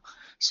from.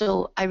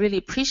 So I really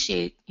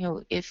appreciate,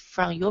 if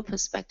from your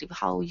perspective,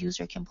 how a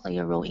user can play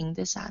a role in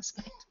this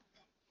aspect.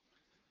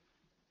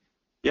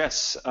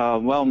 Yes,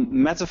 well,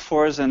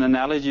 metaphors and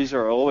analogies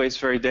are always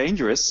very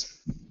dangerous.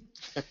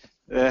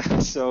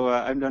 So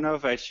I don't know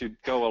if I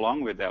should go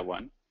along with that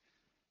one.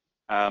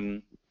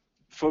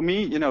 For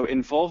me,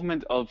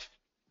 involvement of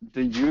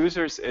the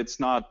users, it's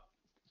not,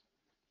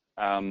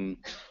 I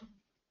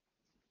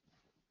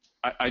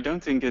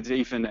don't think it's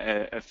even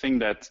a thing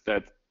that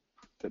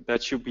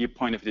should be a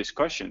point of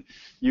discussion.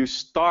 You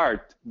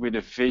start with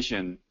a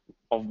vision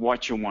of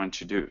what you want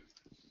to do,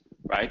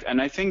 right?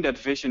 And I think that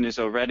vision is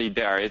already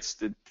there. It's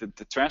the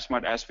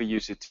Transmart as we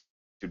use it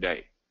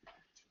today.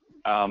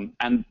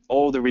 And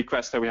all the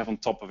requests that we have on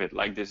top of it,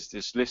 like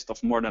this list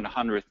of more than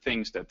 100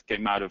 things that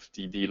came out of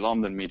the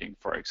London meeting,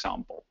 for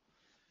example.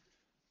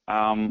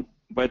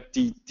 But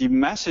the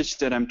message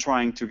that I'm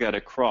trying to get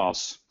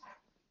across,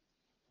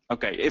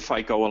 okay, if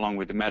I go along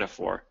with the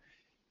metaphor,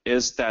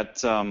 is that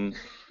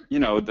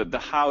the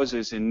house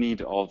is in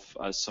need of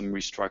some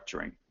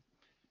restructuring.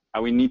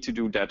 And we need to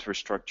do that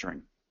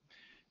restructuring.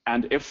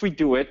 And if we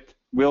do it,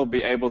 we'll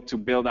be able to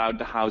build out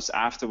the house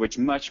afterwards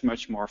much,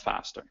 much more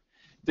faster.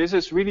 This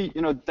is really,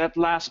 that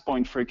last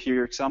point for a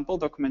clear example,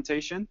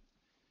 documentation.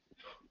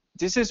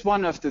 This is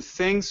one of the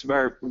things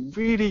where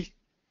really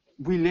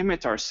we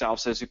limit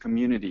ourselves as a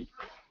community.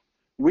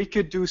 We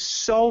could do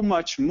so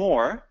much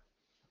more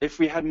if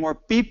we had more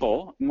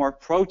people, more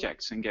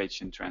projects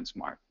engaged in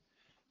Transmart.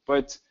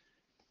 But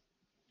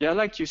yeah,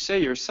 like you say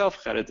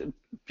yourself, Gerrit,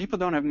 people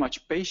don't have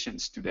much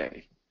patience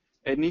today.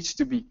 It needs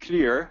to be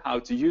clear how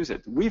to use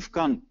it.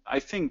 I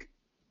think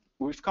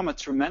we've come a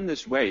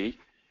tremendous way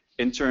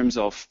in terms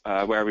of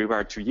where we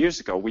were 2 years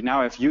ago. We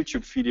now have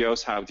YouTube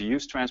videos how to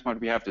use Transmart.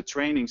 We have the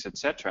trainings,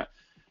 etc.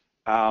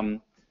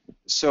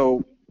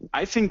 So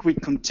I think we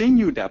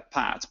continue that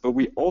path, but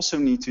we also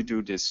need to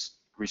do this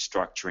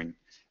restructuring.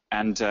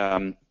 And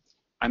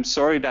I'm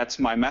sorry that's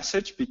my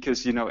message,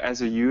 because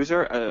as a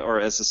user or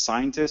as a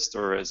scientist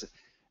or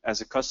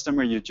as a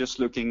customer, you're just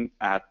looking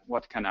at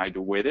what can I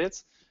do with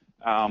it.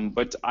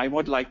 But I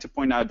would like to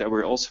point out that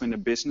we're also in a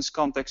business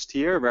context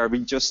here, where we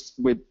just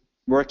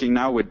working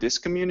now with this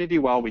community,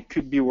 while we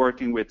could be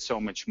working with so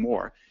much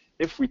more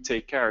if we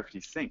take care of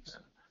these things.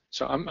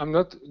 So I'm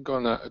not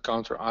going to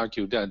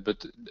counter-argue that,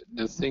 but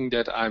the thing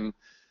that I'm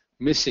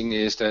missing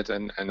is that,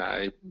 and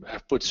I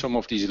have put some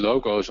of these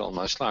logos on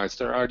my slides,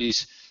 there are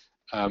these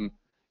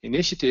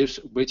initiatives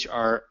which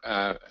are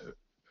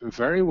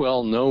very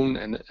well known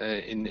and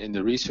in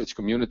the research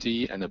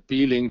community and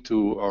appealing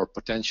to our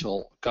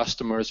potential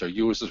customers or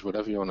users,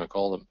 whatever you want to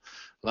call them,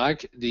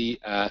 like the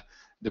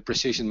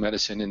precision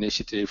medicine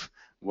initiative.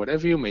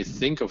 Whatever you may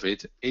think of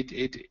it,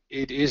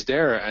 it is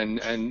there,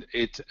 and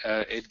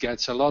it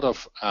gets a lot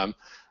of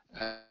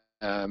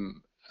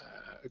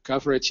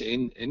coverage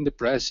in the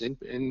press,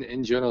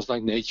 in journals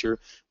like Nature.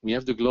 We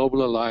have the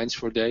Global Alliance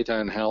for Data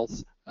and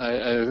Health,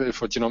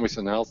 for Genomics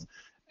and Health,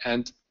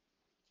 and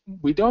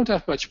we don't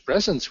have much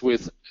presence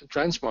with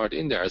Transmart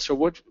in there. So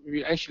what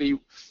we actually,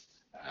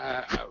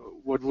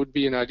 what would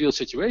be an ideal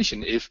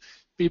situation if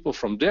people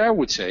from there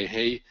would say,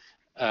 hey,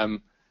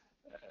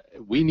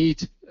 we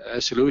need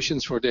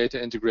solutions for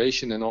data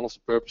integration and all of the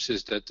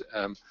purposes that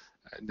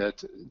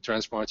that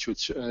Transmart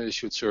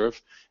should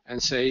serve,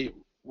 and say,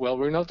 well,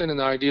 we're not in an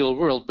ideal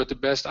world, but the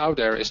best out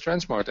there is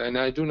Transmart, and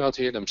I do not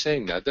hear them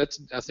saying that.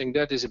 I think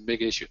that is a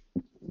big issue.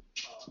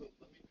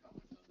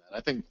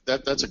 I think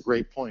that's a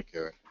great point,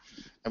 Gerrit.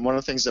 And one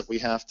of the things that we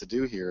have to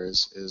do here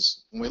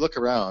is when we look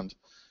around,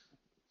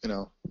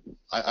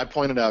 I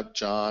pointed out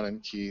John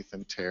and Keith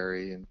and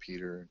Terry and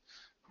Peter,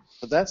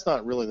 but that's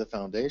not really the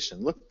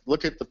foundation.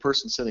 Look at the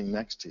person sitting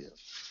next to you.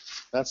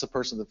 That's the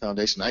person at the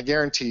foundation. I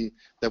guarantee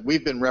that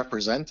we've been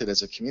represented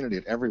as a community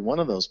at every one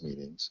of those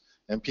meetings,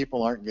 and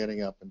people aren't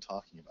getting up and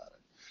talking about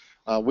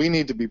it. We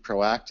need to be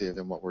proactive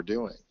in what we're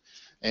doing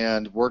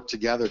and work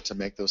together to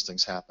make those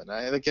things happen.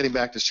 I think getting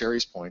back to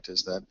Sherry's point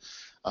is that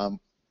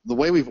the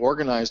way we've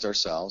organized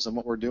ourselves and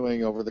what we're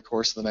doing over the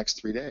course of the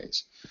next 3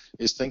 days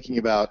is thinking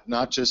about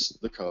not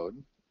just the code.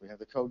 We have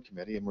the code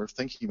committee, and we're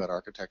thinking about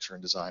architecture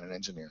and design and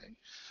engineering.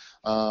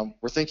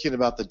 We're thinking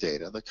about the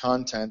data, the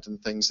content,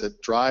 and things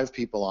that drive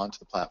people onto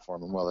the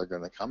platform and why they're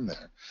going to come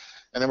there.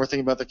 And then we're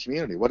thinking about the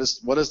community. What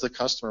does the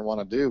customer want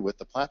to do with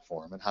the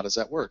platform, and how does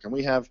that work? And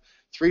we have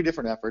 3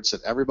 different efforts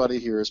that everybody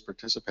here is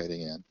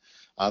participating in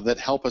that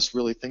help us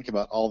really think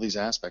about all these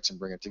aspects and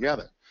bring it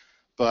together.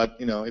 But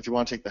if you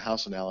want to take the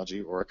house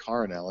analogy or a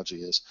car analogy,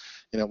 is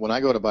when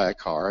I go to buy a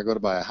car, I go to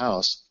buy a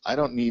house, I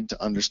don't need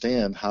to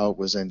understand how it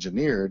was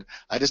engineered.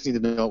 I just need to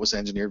know it was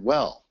engineered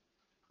well,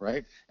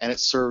 right? And it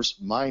serves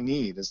my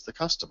need as the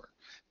customer.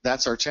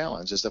 That's our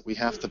challenge, is that we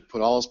have to put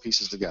all those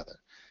pieces together.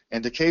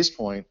 And to Kees'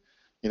 point,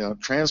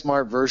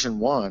 Transmart version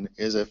 1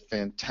 is a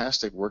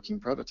fantastic working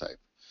prototype.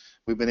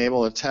 We've been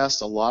able to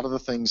test a lot of the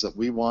things that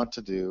we want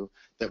to do,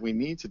 that we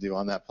need to do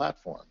on that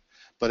platform.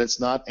 But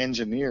it's not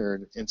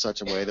engineered in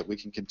such a way that we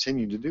can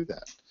continue to do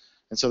that.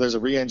 And so there's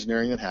a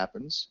re-engineering that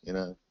happens in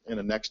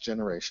a next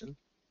generation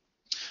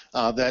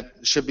that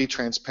should be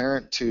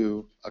transparent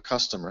to a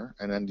customer,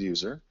 an end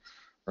user,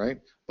 right?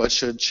 But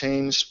should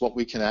change what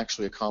we can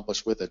actually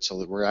accomplish with it, so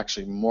that we're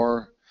actually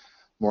more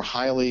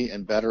highly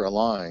and better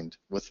aligned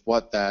with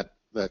what that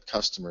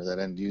customer, that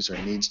end user,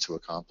 needs to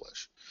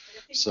accomplish.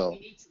 So what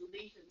we need to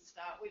lead and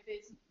start with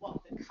is what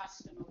the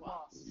customer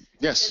wants.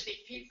 Yes.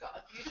 Because if you've got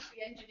a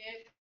beautifully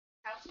engineered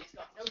house and it's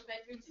got no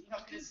bedrooms, you're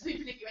not going to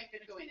sleep in it, you ain't going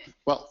to go in it.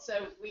 Well,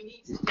 so we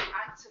need to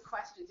answer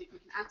questions. If we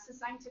can answer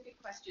scientific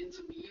questions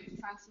and we use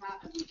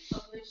Transmart and we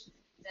publish,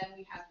 then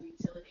we have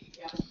utility.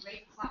 We have a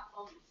great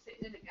platform that's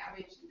sitting in a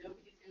garage and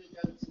nobody's going to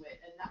go to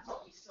it. And that's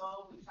what we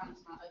saw with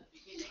Transmart at the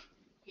beginning.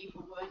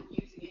 People weren't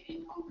using it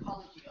in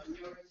oncology or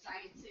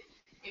neurosciences.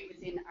 It was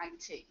in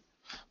IT.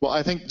 Well,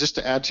 I think, just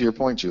to add to your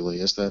point,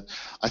 Julie, is that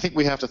I think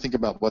we have to think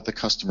about what the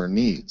customer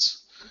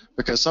needs.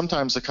 Because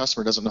sometimes the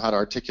customer doesn't know how to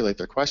articulate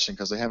their question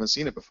because they haven't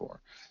seen it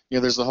before.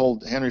 There's the whole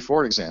Henry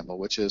Ford example,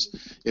 which is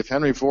if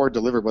Henry Ford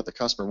delivered what the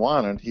customer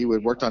wanted, he would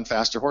have worked on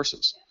faster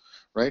horses,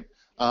 right?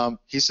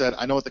 He said,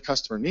 I know what the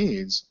customer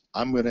needs.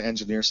 I'm going to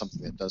engineer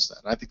something that does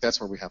that. And I think that's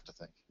where we have to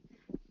think.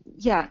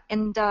 Yeah,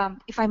 and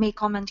if I may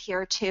comment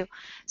here too.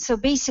 So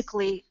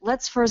basically,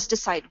 let's first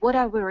decide, what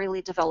are we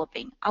really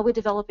developing? Are we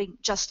developing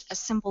just a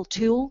simple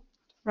tool,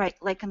 right,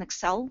 like an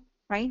Excel,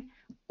 right?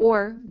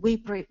 Or we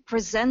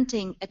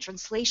presenting a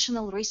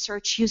translational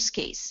research use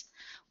case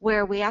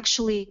where we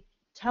actually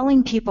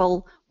telling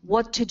people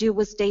what to do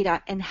with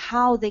data and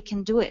how they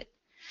can do it.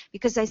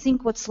 Because I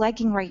think what's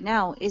lacking right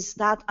now is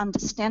that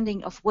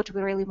understanding of what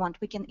we really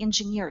want. We can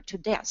engineer to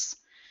death,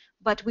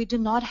 but we do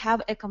not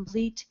have a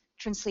complete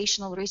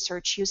translational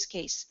research use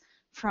case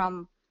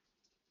from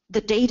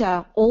the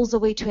data all the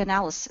way to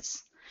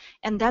analysis.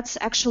 And that's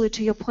actually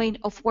to your point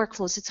of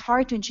workflows. It's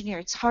hard to engineer,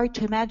 it's hard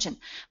to imagine,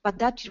 but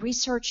that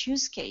research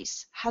use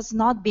case has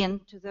not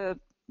been, to the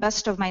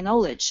best of my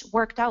knowledge,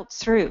 worked out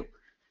through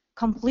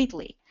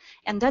completely.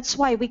 And that's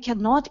why we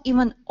cannot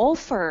even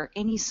offer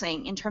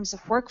anything in terms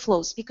of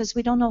workflows, because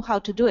we don't know how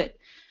to do it.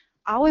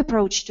 Our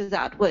approach to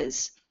that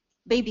was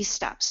baby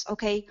steps,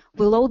 okay?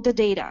 We load the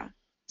data,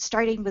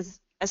 starting with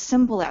as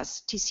simple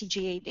as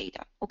TCGA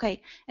data,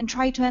 okay? And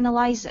try to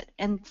analyze it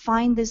and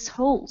find these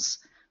holes,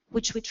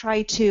 which we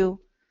try to,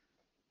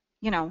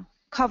 you know,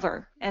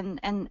 cover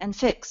and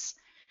fix.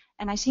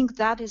 And I think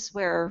that is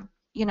where,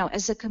 you know,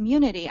 as a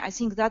community, I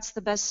think that's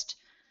the best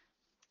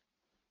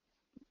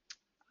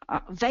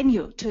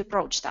venue to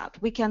approach that.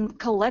 We can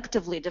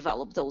collectively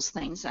develop those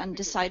things and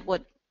decide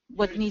what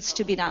needs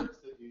to be done.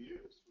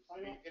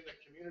 I mean, in the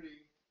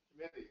community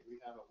committee,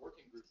 we have a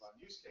working group on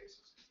use cases,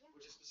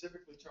 which is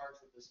specifically charged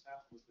with this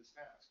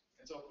task.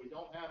 And so if we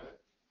don't have it,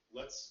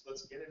 let's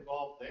get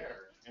involved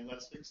there and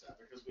let's fix that,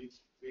 because we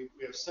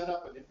have set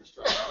up an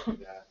infrastructure to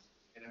do that,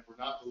 and if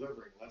we're not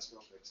delivering, let's go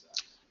fix that.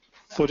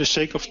 For the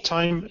sake of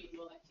time.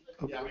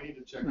 Yeah, we need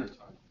to check our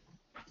time.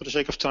 For the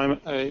sake of time,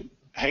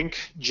 Henk,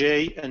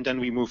 Jay, and then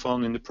we move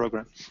on in the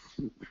program.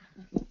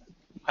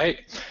 Hi,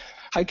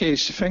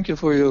 Kees. Thank you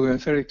for your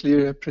very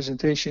clear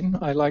presentation.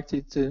 I liked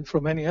it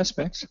from many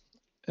aspects.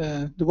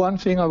 The one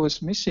thing I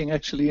was missing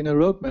actually in a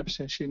roadmap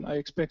session, I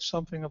expect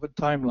something of a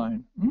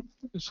timeline.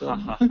 So,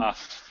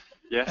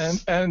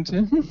 yes. And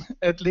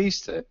at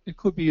least it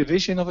could be a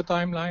vision of a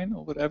timeline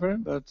or whatever,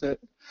 but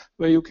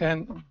where you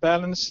can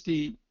balance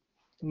the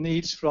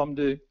needs from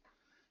the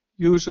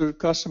user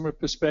customer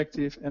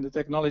perspective and the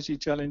technology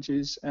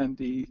challenges and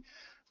the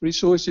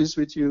resources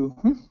which you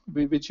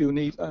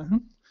need,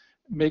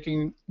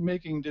 making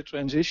the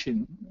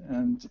transition.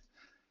 And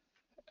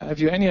have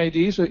you any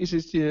ideas, or is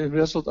it the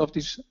result of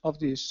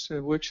this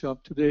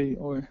workshop today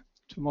or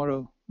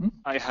tomorrow?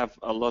 I have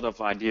a lot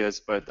of ideas,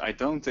 but I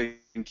don't think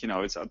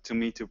it's up to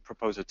me to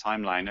propose a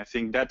timeline. I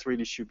think that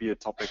really should be a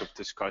topic of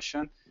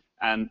discussion.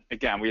 And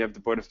again, we have the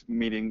board of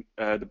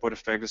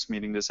directors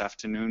meeting this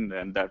afternoon,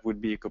 and that would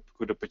be a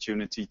good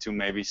opportunity to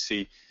maybe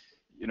see,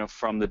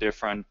 from the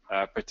different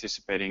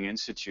participating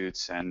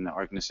institutes and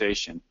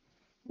organization,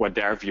 what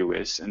their view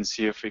is, and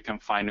see if we can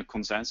find a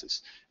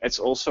consensus. It's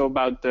also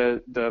about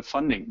the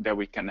funding that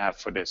we can have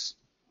for this.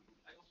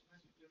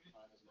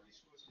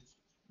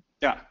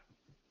 Yeah.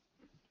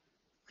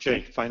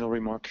 Jay, final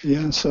remark.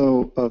 Yeah.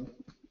 So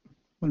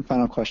one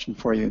final question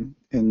for you.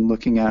 In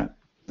looking at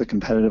the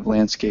competitive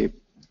landscape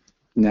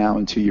now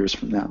and 2 years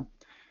from now,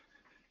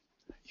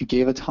 you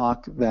gave a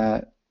talk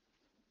that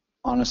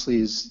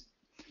honestly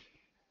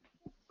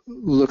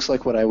looks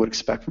like what I would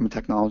expect from a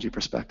technology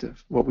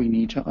perspective. What we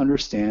need to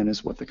understand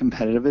is what the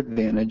competitive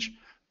advantage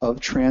of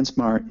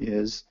Transmart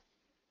is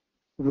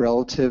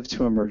relative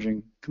to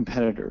emerging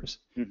competitors.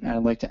 Mm-hmm. And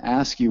I'd like to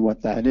ask you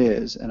what that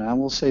is, and I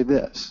will say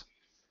this.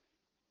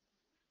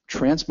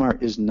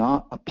 Transmart is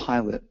not a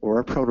pilot or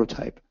a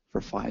prototype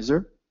for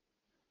Pfizer,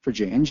 for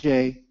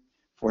J&J,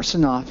 for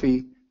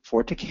Sanofi,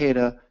 for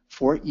Takeda,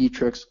 for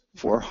Etrix,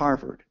 for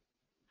Harvard.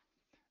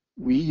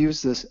 We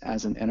use this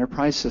as an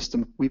enterprise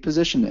system. We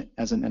position it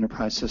as an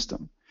enterprise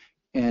system.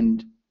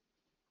 And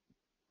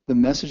the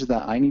message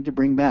that I need to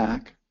bring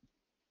back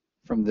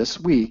from this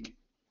week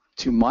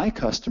to my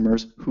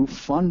customers who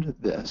fund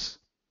this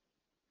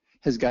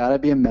has got to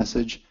be a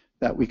message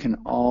that we can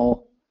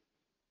all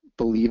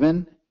believe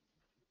in,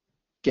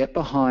 get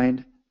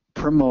behind,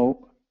 promote,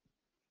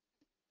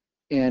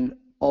 and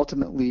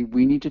ultimately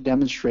we need to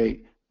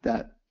demonstrate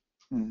that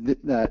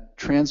that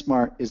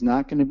Transmart is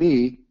not going to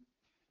be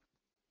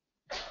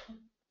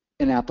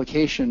an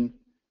application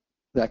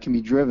that can be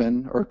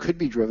driven or could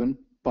be driven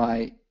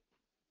by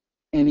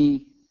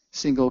any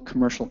single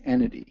commercial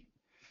entity.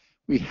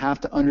 We have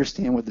to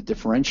understand what the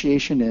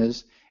differentiation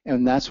is,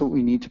 and that's what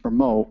we need to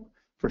promote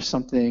for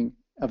something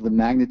of the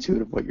magnitude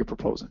of what you're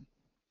proposing.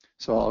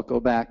 So I'll go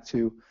back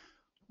to,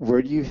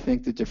 where do you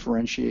think the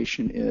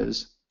differentiation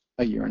is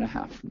a year and a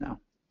half from now?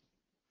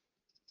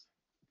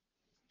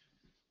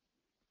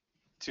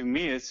 To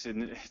me, it's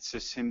a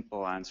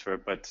simple answer,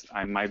 but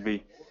I might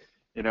be,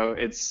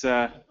 it's.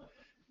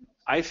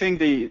 I think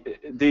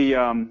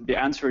the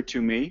answer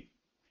to me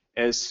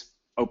is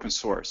open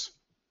source.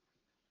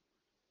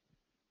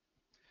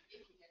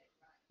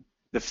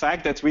 The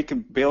fact that we can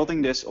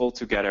building this all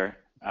together.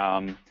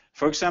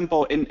 For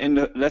example, in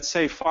the, let's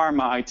say,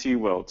 pharma IT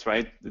world,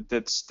 right?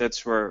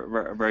 That's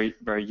where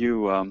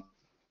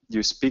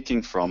you're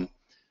speaking from.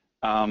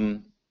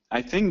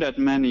 I think that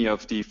many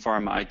of the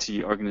pharma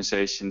IT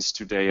organizations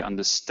today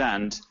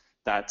understand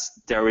that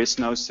there is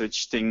no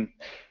such thing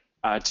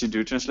to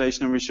do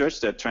translational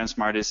research, that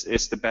Transmart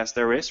is the best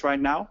there is right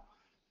now.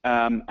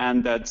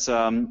 and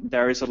that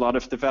there is a lot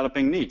of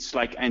developing needs,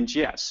 like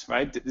NGS,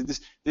 right?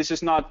 This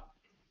is not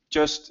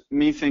just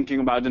me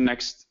thinking about the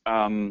next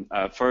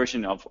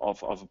version of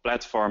a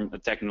platform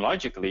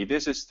technologically.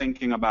 This is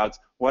thinking about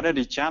what are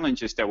the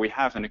challenges that we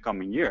have in the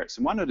coming years.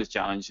 And one of the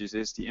challenges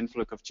is the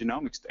influx of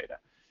genomics data.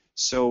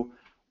 So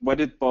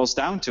what it boils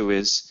down to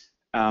is,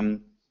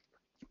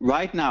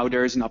 right now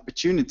there is an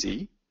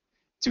opportunity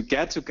to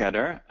get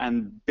together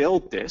and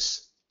build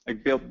this,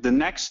 like build the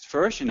next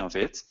version of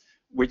it,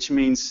 which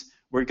means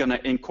we're going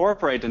to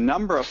incorporate a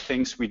number of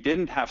things we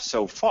didn't have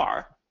so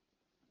far.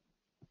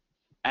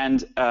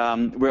 And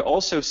we're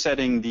also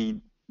setting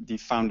the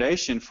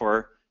foundation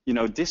for, you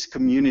know, this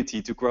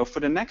community to grow for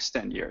the next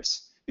 10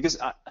 years. Because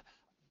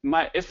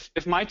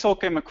if my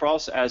talk came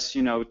across as,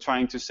 you know,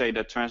 trying to say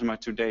that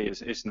Transmart today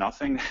is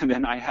nothing,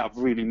 then I have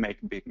really made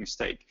a big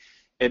mistake.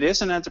 It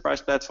is an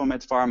enterprise platform at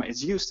pharma.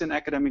 It's used in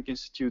academic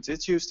institutes.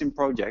 It's used in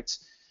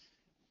projects.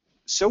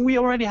 So we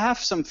already have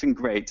something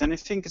great, and I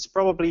think it's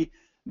probably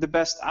the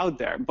best out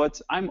there. But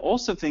I'm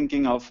also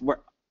thinking of where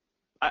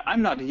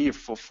I'm not here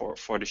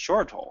for the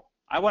short haul.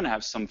 I want to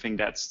have something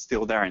that's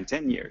still there in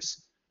 10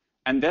 years.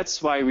 And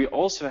that's why we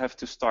also have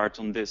to start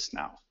on this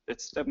now.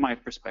 That's my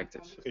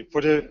perspective. Okay,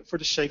 for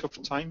the sake of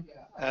time.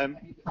 I'm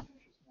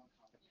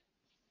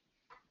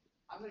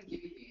going to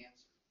give you the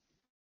answer.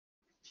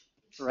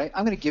 Right?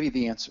 I'm going to give you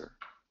the answer.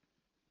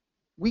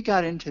 We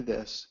got into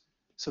this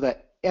so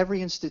that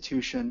every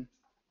institution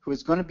who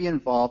is going to be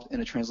involved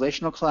in a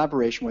translational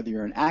collaboration, whether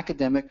you're an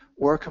academic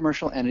or a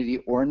commercial entity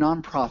or a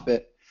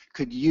nonprofit,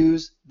 could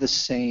use the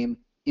same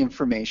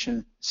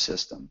information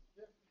system.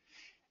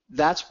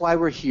 That's why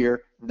we're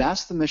here.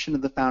 That's the mission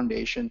of the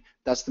foundation.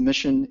 That's the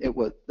mission.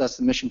 That's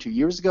the mission 2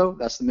 years ago.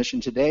 That's the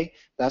mission today.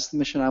 That's the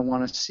mission I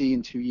want to see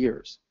in 2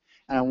 years.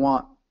 And I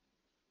want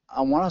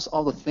us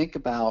all to think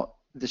about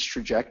this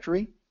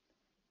trajectory.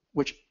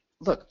 Which,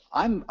 look,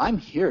 I'm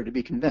here to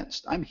be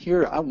convinced. I'm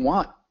here. I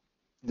want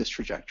this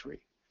trajectory.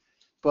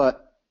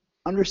 But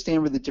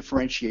understand where the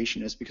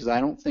differentiation is, because I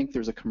don't think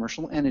there's a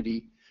commercial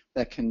entity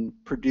that can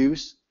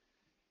produce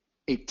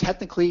a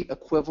technically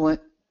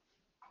equivalent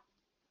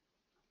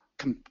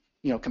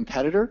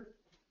competitor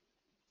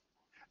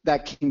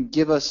that can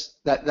give us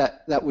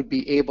that would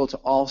be able to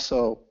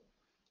also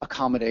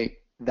accommodate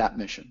that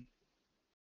mission.